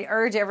really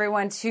urge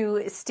everyone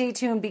to stay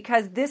tuned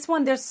because this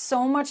one, there's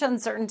so much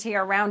uncertainty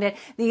around it.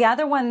 The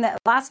other one, that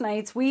last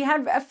night, we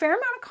had a fair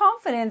amount of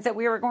confidence that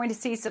we were going to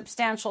see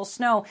substantial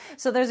snow.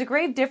 So there's a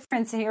great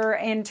difference here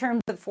in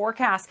terms of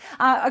forecast.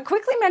 I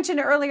quickly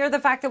mentioned earlier the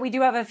fact that we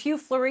do have a few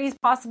flurries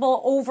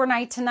possible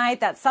overnight tonight.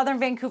 That's southern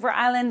Vancouver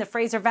Island, the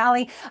Fraser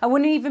Valley. I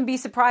wouldn't even be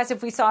surprised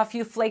if we saw a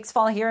few flakes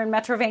fall here in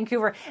Metro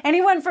Vancouver.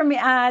 Anyone from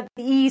the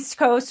East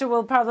Coast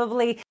will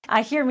probably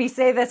hear me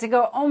say this and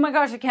go, oh my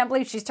gosh, I can't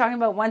believe she's talking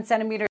about 1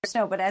 centimeter of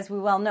snow. But as we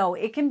well know,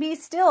 it can be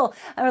still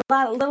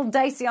a little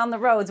dicey on the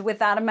roads with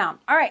that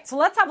amount. All right, so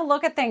let's have a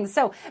look at things.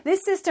 So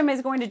this system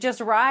is going to just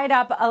ride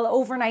up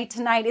overnight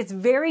tonight. It's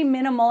very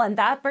minimal, and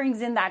that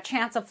brings in that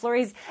chance of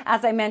flurries.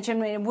 As I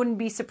mentioned, it wouldn't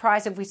be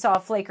surprised if we saw a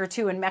flake or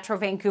two in Metro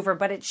Vancouver,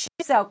 but it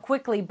shifts out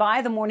quickly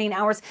by the morning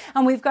hours,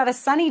 and we've got a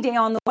sunny day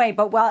on the way.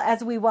 But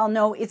as we well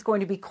know, it's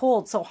going to be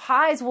cold. So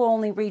highs will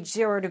only reach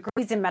 0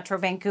 degrees in Metro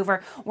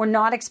Vancouver. We're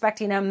not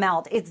expecting a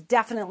melt. It's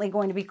definitely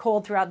going to be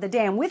cold throughout the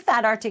day. And with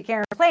that Arctic air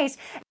in place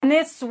and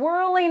this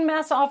swirling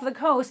mess off the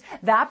coast,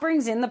 that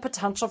brings in the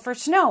potential for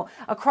snow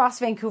across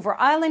Vancouver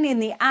Island in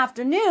the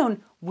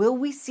afternoon. Will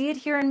we see it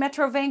here in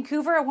Metro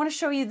Vancouver? I want to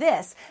show you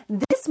this.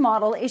 This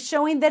model is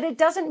showing that it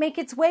doesn't make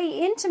its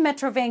way into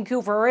Metro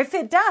Vancouver, or if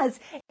it does,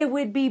 it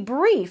would be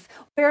brief.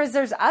 Whereas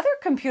there's other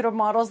computer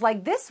models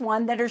like this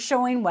one that are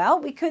showing, well,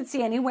 we could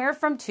see anywhere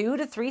from 2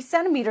 to 3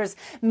 centimeters,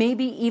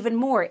 maybe even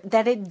more,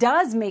 that it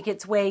does make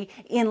its way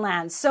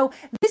inland. So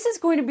this is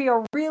going to be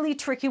a really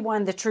tricky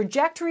one. The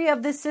trajectory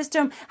of this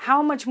system,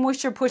 how much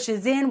moisture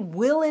pushes in,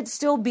 will it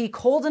still be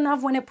cold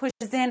enough when it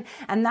pushes in?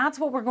 And that's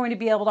what we're going to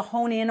be able to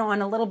hone in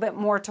on a little bit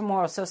more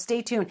tomorrow, so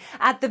stay tuned.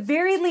 At the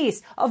very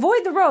least,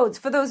 avoid the roads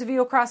for those of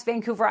you across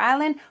Vancouver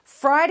Island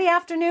Friday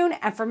afternoon,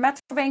 and for Metro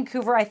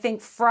Vancouver, I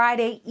think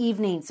Friday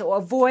evening. So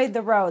avoid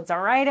the roads.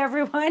 All right,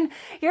 everyone?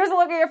 Here's a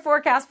look at your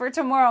forecast for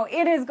tomorrow.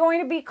 It is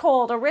going to be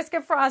cold, a risk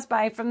of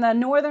frostbite from the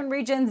northern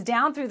regions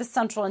down through the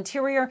central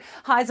interior.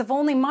 Highs of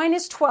only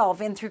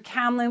 -12 in through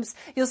Kamloops.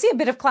 You'll see a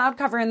bit of cloud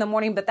cover in the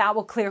morning, but that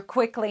will clear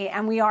quickly,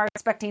 and we are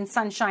expecting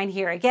sunshine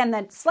here. Again,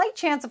 that slight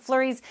chance of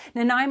flurries,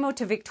 Nanaimo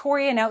to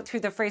Victoria and out through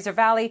the Fraser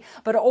Valley,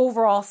 but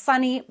overall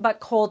sunny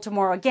but cold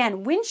tomorrow.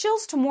 Again, wind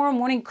chills tomorrow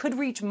morning could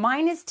reach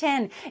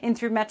 -10 in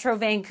through Metro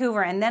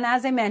Vancouver. And then,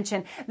 as I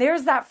mentioned,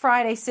 there's that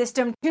Friday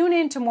system. Tune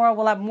in tomorrow.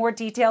 We'll have more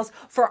details.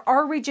 For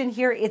our region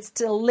here, it's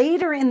till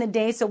later in the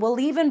day, so we'll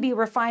even be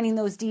refining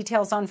those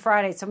details on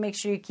Friday. So make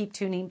sure you keep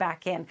tuning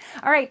back in.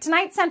 All right,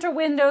 tonight's Central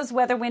Windows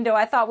weather window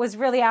I thought was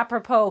really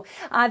apropos.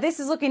 This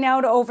is looking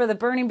out over the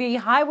Burnaby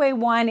Highway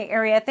 1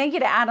 area. Thank you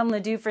to Adam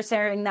Ledoux for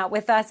sharing that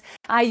with us.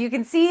 You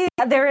can see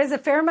there is a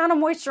fair amount of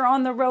moisture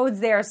on the roads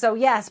there. So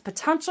yes,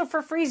 potential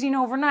for freezing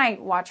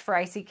overnight. Watch for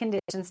icy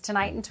conditions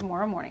tonight and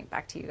tomorrow morning.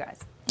 Back to you guys.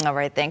 All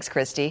right. Thanks,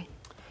 Christy.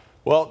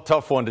 Well,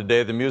 tough one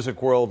today. The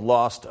music world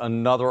lost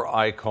another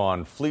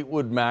icon.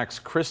 Fleetwood Mac's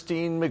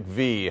Christine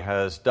McVie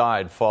has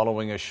died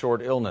following a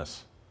short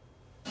illness.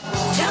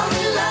 Tell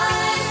me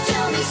lies,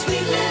 tell me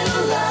sweet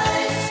little lies.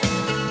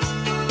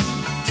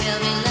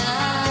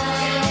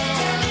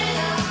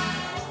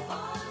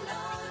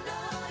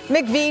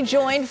 McVie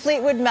joined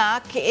Fleetwood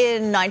Mac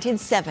in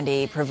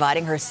 1970,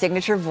 providing her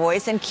signature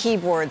voice and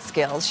keyboard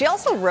skills. She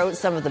also wrote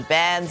some of the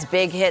band's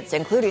big hits,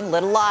 including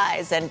Little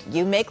Lies and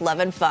You Make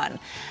Lovin' Fun.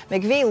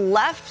 McVie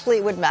left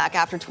Fleetwood Mac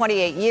after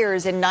 28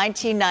 years in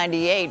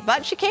 1998,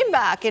 but she came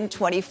back in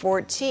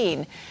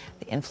 2014.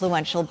 The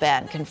influential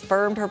band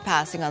confirmed her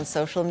passing on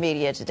social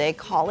media today,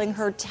 calling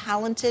her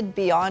talented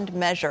beyond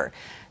measure.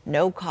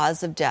 No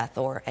cause of death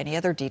or any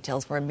other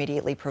details were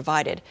immediately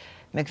provided.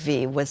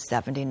 McVie was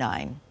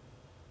 79.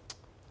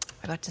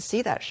 I got to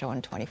see that show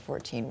in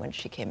 2014 when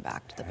she came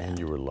back to the band. And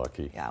you were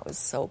lucky. Yeah, it was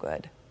so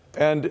good.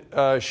 And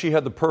she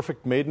had the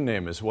perfect maiden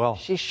name as well.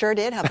 She sure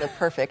did have the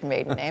perfect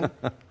maiden name.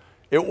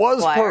 It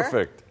was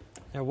perfect.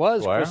 It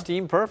was Dwyer?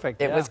 Christine Perfect.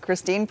 It was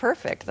Christine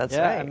Perfect, that's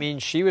right. I mean,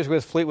 she was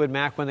with Fleetwood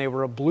Mac when they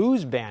were a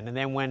blues band. And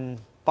then when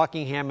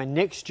Buckingham and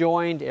Nicks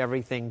joined,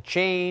 everything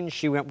changed.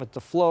 She went with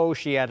the flow.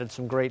 She added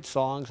some great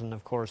songs. And,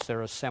 of course,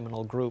 they're a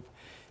seminal group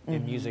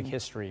in music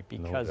history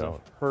because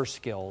of her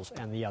skills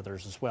and the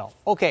others as well.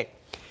 Okay.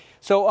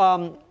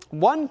 So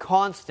one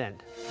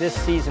constant this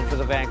season for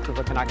the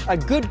Vancouver Canucks, a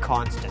good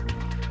constant,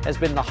 has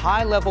been the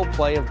high-level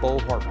play of Bo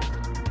Horvat.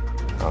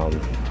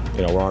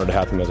 We're honored to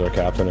have him as our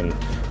captain, and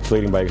he's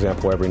leading by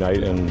example every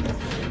night, and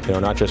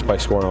not just by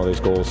scoring all these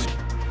goals.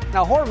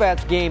 Now,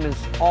 Horvat's game has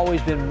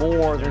always been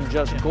more than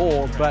just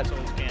goals, but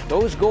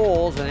those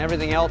goals and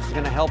everything else is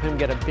going to help him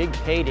get a big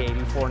payday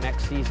before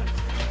next season.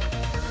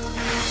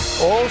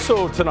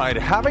 Also tonight,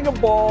 having a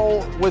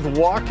ball with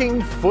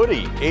walking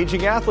footy.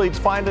 Aging athletes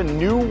find a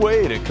new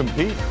way to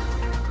compete.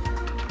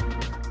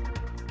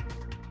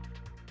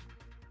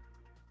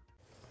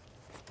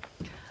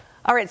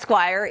 All right,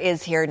 Squire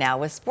is here now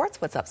with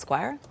sports. What's up,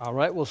 Squire? All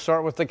right, we'll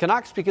start with the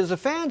Canucks because the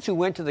fans who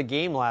went to the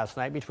game last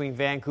night between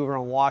Vancouver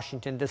and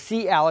Washington to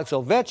see Alex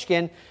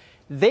Ovechkin,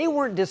 they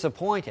weren't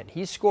disappointed.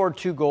 He scored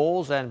 2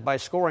 goals, and by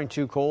scoring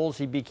 2 goals,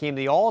 he became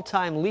the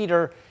all-time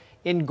leader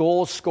in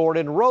goals scored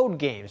in road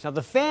games. Now,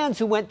 the fans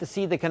who went to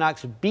see the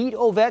Canucks beat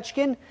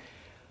Ovechkin,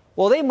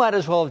 well, they might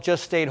as well have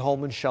just stayed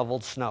home and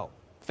shoveled snow.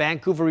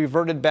 Vancouver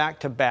reverted back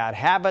to bad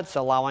habits,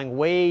 allowing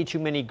way too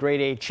many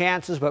grade A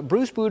chances, but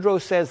Bruce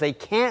Boudreau says they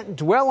can't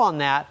dwell on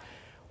that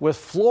with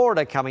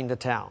Florida coming to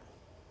town.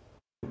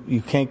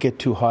 You can't get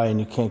too high and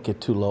you can't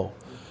get too low.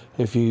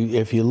 If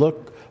you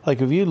look,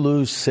 like if you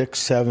lose 6,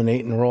 7,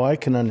 8 in a row, I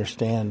can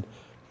understand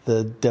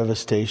the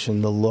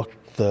devastation, the look,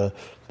 the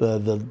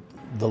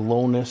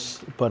lowness,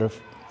 but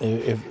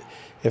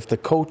if the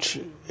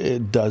coach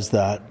does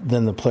that,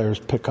 then the players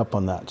pick up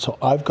on that. So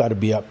I've got to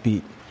be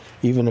upbeat,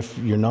 even if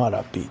you're not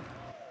upbeat.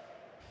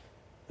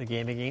 The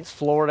game against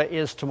Florida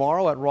is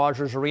tomorrow at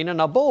Rogers Arena.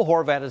 Now, Bo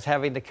Horvat is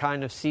having the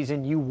kind of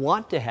season you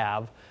want to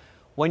have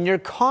when your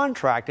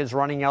contract is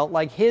running out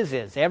like his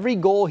is. Every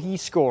goal he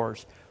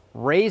scores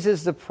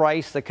raises the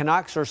price the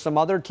Canucks or some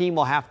other team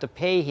will have to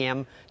pay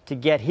him to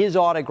get his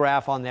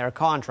autograph on their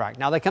contract.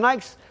 Now, the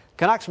Canucks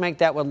make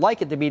that would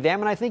like it to be them,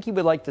 and I think he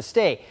would like to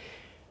stay.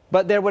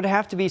 But there would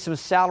have to be some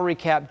salary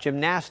cap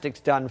gymnastics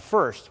done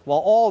first. While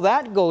all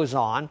that goes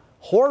on,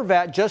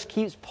 Horvat just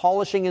keeps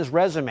polishing his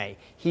resume.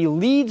 He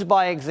leads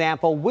by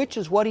example, which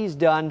is what he's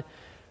done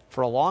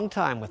for a long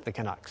time with the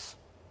Canucks.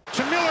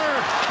 To Miller,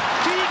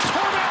 Deeds,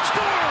 Horvat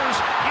scores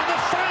in the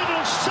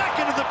final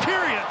second of the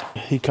period.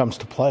 He comes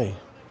to play.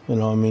 You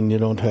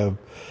don't have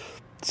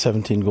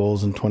 17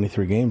 goals in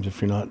 23 games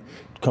if you're not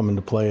coming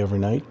to play every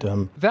night.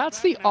 That's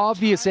the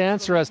obvious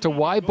answer as to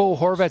why Bo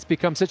Horvat's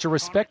become such a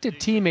respected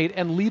teammate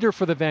and leader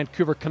for the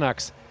Vancouver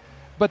Canucks.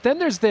 But then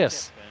there's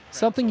this.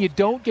 Something you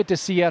don't get to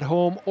see at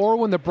home or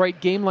when the bright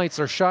game lights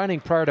are shining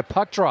prior to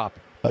puck drop.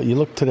 You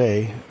look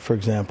today, for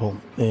example,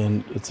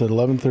 and it's at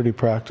 11:30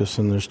 practice,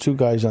 and there's 2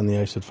 guys on the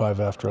ice at 5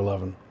 after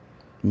 11,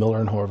 Miller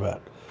and Horvat.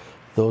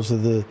 Those are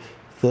the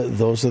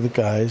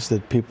guys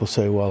that people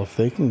say, well, if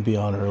they can be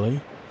on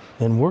early,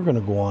 then we're going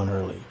to go on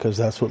early, because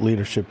that's what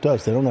leadership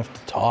does. They don't have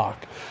to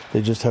talk.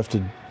 They just have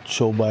to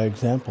show by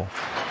example.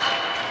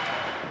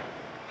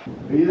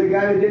 Are you the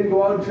guy that didn't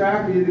go out and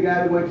track, or are you the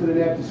guy that went to the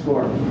net to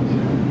score?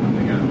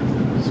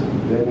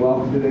 Then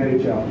welcome to the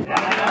NHL.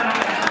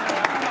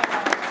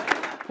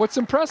 What's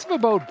impressive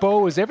about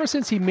Bo is ever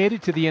since he made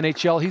it to the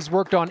NHL, he's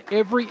worked on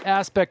every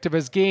aspect of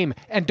his game.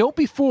 And don't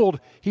be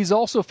fooled, he's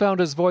also found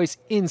his voice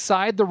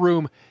inside the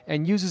room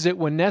and uses it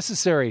when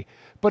necessary.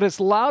 But his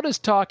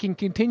loudest talking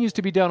continues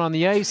to be done on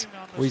the ice,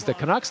 where he's the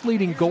Canucks'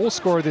 leading goal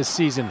scorer this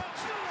season.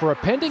 For a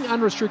pending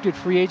unrestricted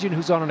free agent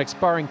who's on an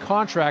expiring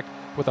contract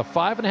with a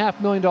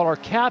 $5.5 million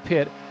cap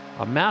hit,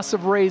 a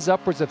massive raise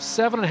upwards of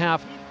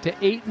 $7.5 to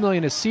 $8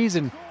 million a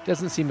season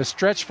doesn't seem a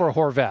stretch for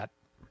Horvat.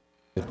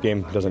 The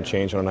game doesn't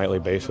change on a nightly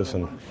basis,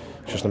 and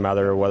it's just a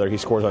matter of whether he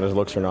scores on his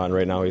looks or not. And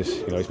right now, he's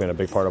been a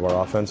big part of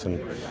our offense, and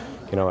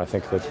I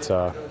think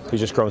that he's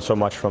just grown so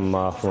much from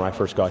when I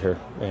first got here,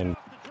 and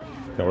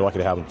we're lucky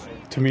to have him.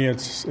 To me,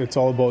 it's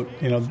all about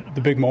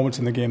the big moments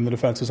in the game, the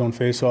defensive zone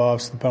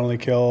face-offs, the penalty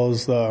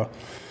kills, a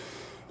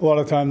lot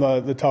of time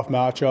the tough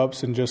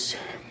matchups, and just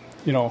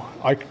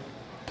I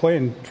play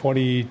in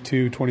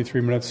 22,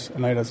 23 minutes a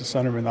night as a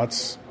centerman.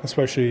 That's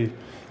especially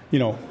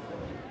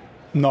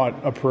not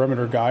a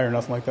perimeter guy or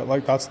nothing like that.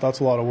 Like that's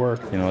a lot of work.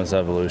 It's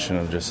evolution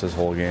of just his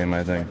whole game.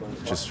 I think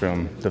just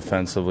from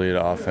defensively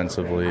to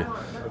offensively,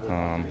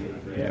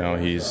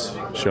 he's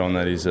shown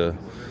that he's a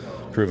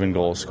proven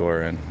goal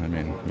scorer, and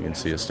you can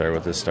see a start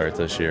with his start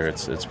this year.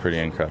 It's pretty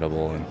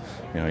incredible,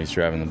 and he's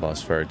driving the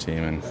bus for our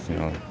team, and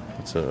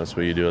that's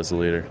what you do as a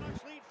leader.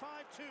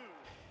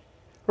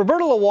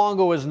 Roberto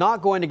Luongo is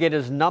not going to get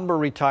his number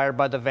retired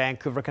by the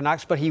Vancouver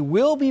Canucks, but he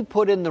will be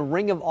put in the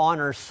Ring of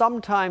Honor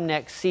sometime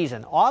next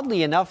season.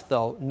 Oddly enough,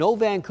 though, no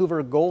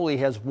Vancouver goalie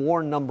has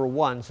worn number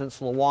 1 since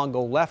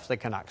Luongo left the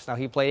Canucks. Now,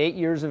 he played 8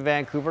 years in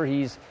Vancouver.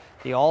 He's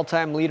the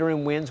all-time leader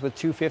in wins with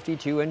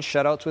 252 and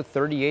shutouts with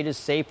 38. His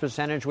save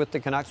percentage with the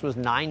Canucks was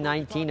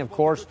 .919. Of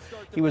course,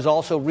 he was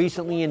also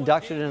recently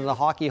inducted into the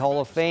Hockey Hall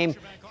of Fame.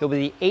 He'll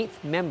be the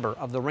 8th member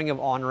of the Ring of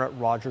Honor at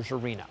Rogers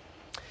Arena.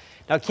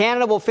 Now,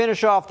 Canada will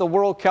finish off the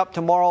World Cup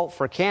tomorrow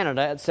for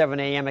Canada at 7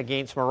 a.m.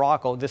 against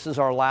Morocco. This is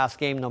our last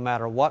game no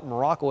matter what.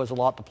 Morocco has a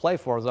lot to play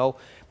for, though.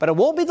 But it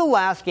won't be the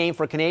last game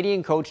for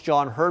Canadian coach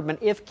John Herdman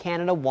if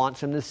Canada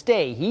wants him to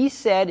stay. He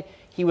said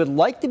he would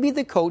like to be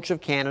the coach of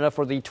Canada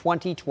for the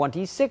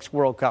 2026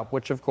 World Cup,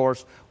 which, of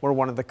course, we're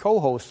one of the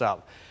co-hosts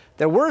of.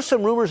 There were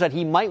some rumors that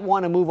he might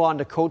want to move on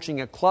to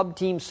coaching a club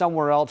team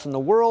somewhere else in the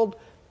world.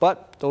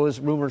 But those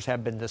rumors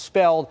have been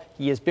dispelled.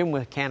 He has been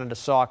with Canada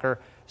Soccer,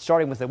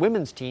 starting with the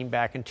women's team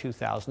back in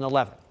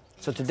 2011.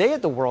 So today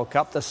at the World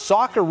Cup, the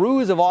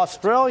Socceroos of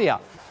Australia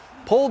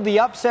pulled the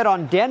upset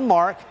on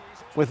Denmark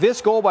with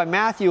this goal by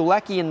Matthew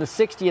Leckie in the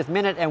 60th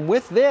minute. And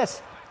with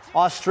this,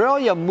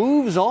 Australia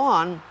moves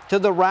on to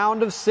the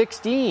round of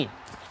 16.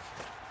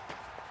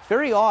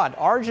 Very odd.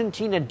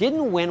 Argentina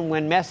didn't win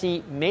when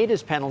Messi made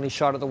his penalty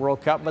shot at the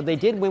World Cup, but they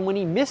did win when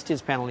he missed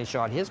his penalty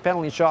shot. His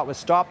penalty shot was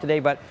stopped today,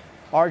 but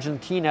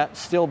Argentina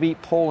still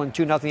beat Poland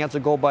 2-0. That's a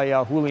goal by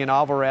Julian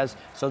Alvarez.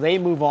 So they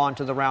move on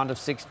to the round of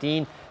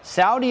 16.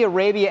 Saudi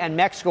Arabia and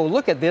Mexico.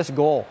 Look at this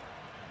goal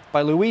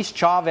by Luis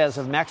Chavez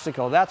of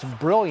Mexico. That's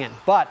brilliant.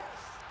 But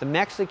the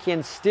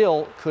Mexicans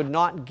still could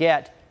not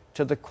get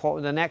to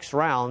the next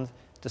round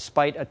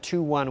despite a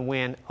 2-1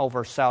 win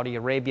over Saudi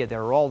Arabia.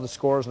 There are all the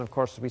scores. And, of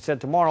course, as we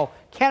said, tomorrow,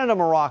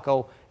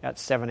 Canada-Morocco at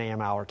 7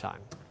 a.m. our time.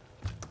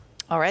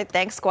 All right,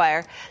 thanks,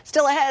 Squire.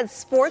 Still ahead,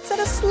 sports at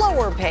a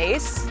slower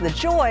pace. The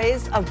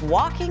joys of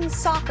walking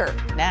soccer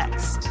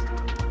next.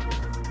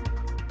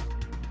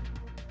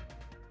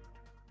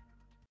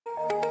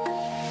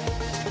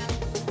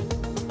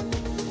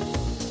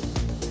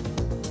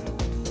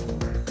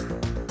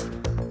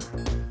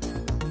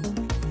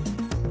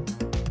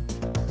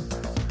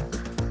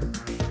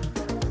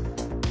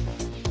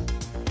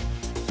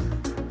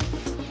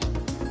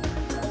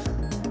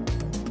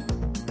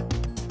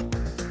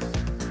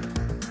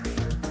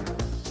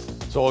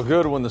 It's all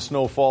good when the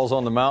snow falls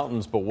on the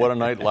mountains, but what a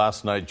night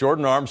last night.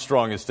 Jordan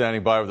Armstrong is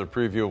standing by with a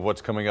preview of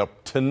what's coming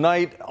up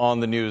tonight on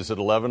the news at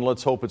 11.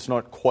 Let's hope it's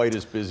not quite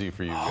as busy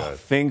for you guys.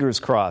 Fingers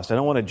crossed. I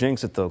don't want to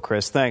jinx it, though,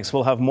 Chris. Thanks.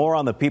 We'll have more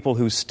on the people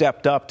who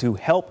stepped up to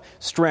help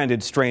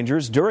stranded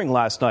strangers during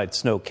last night's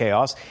snow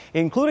chaos,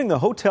 including the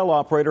hotel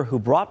operator who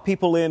brought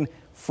people in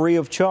free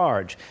of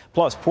charge.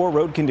 Plus, poor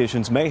road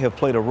conditions may have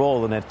played a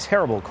role in a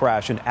terrible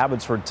crash in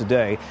Abbotsford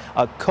today.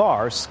 A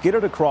car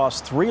skidded across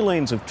 3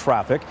 lanes of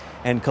traffic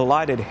and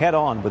collided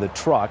head-on with a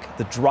truck.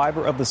 The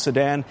driver of the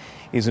sedan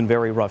is in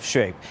very rough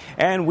shape.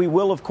 And we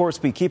will, of course,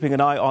 be keeping an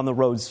eye on the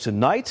roads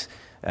tonight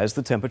as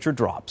the temperature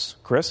drops.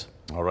 Chris?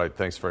 All right.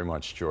 Thanks very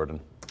much,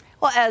 Jordan.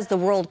 Well, as the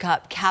World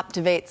Cup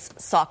captivates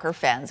soccer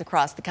fans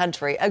across the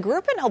country, a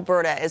group in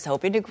Alberta is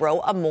hoping to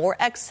grow a more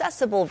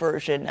accessible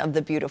version of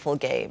the beautiful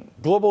game.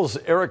 Global's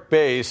Eric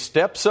Bay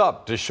steps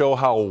up to show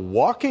how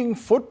walking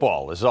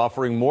football is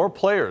offering more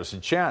players a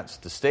chance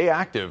to stay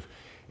active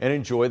and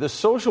enjoy the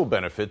social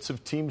benefits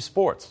of team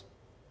sports.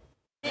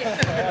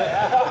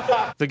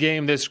 The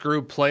game this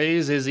group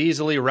plays is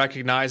easily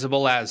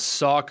recognizable as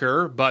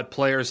soccer, but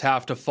players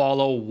have to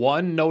follow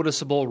one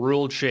noticeable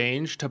rule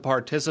change to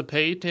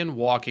participate in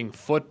walking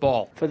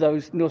football. For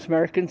those North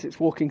Americans, it's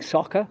walking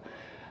soccer.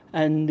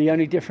 And the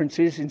only difference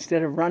is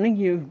instead of running,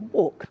 you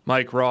walk.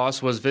 Mike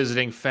Ross was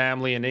visiting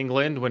family in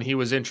England when he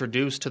was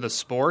introduced to the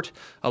sport,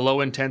 a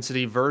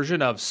low-intensity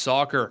version of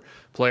soccer.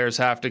 Players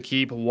have to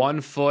keep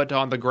one foot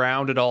on the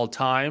ground at all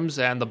times,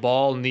 and the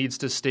ball needs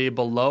to stay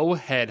below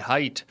head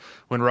height.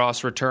 When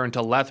Ross returned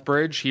to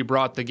Lethbridge, he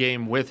brought the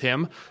game with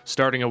him,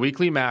 starting a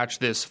weekly match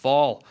this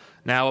fall.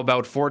 Now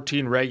about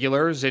 14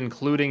 regulars,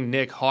 including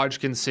Nick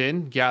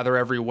Hodgkinson, gather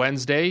every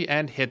Wednesday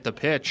and hit the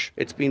pitch.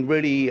 It's been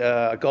really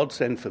a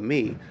godsend for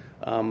me.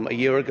 A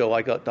year ago,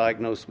 I got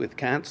diagnosed with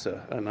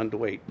cancer and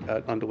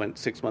underwent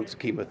 6 months of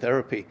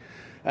chemotherapy.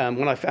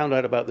 When I found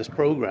out about this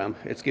program,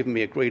 it's given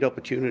me a great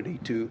opportunity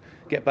to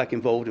get back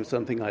involved in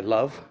something I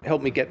love,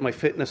 help me get my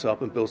fitness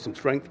up and build some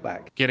strength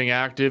back. Getting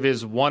active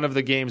is one of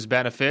the game's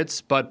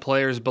benefits, but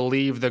players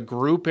believe the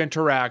group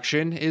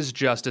interaction is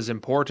just as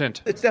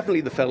important. It's definitely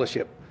the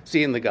fellowship,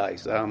 seeing the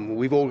guys.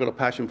 We've all got a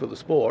passion for the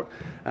sport,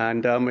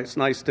 and it's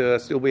nice to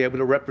still be able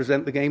to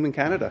represent the game in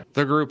Canada.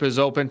 The group is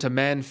open to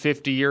men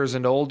 50 years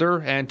and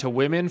older and to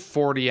women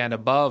 40 and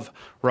above.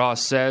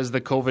 Ross says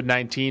the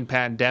COVID-19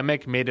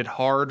 pandemic made it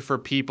hard for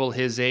people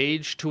his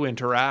age to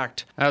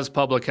interact. As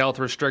public health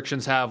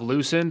restrictions have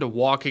loosened,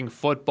 walking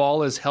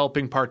football is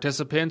helping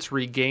participants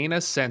regain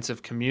a sense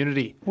of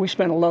community. We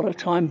spent a lot of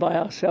time by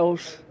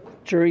ourselves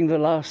during the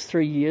last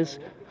 3 years,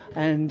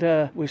 and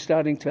we're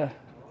starting to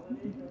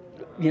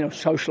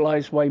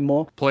socialize way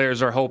more.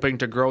 Players are hoping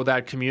to grow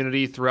that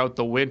community throughout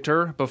the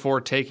winter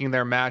before taking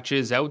their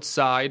matches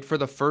outside for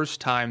the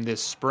first time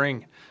this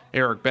spring.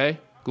 Eric Bay,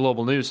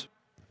 Global News.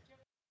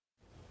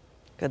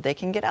 Good they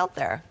can get out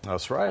there.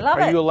 That's right.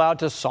 Are you allowed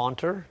to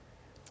saunter?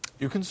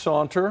 You can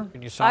saunter.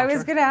 Can you saunter? I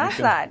was going to ask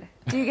that.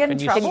 Do you get in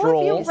Can you trouble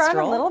stroll? if you run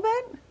a little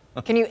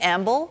bit? Can you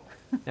amble?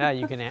 Yeah,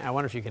 you can. I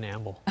wonder if you can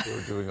amble.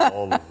 We're doing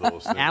all of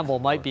those things. Amble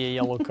might be a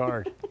yellow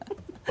card.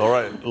 All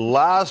right.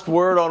 Last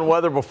word on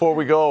weather before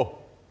we go.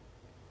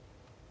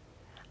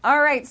 All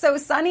right, so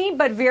sunny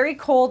but very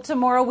cold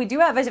tomorrow. We do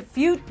have a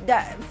few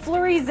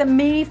flurries that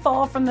may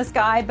fall from the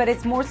sky, but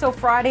it's more so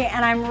Friday,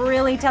 and I'm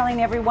really telling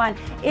everyone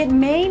it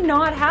may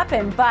not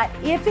happen, but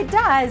if it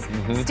does,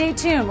 stay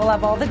tuned. We'll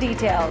have all the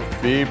details.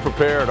 Be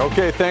prepared.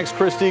 Okay, thanks,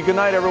 Christy. Good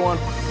night, everyone.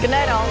 Good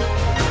night,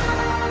 all.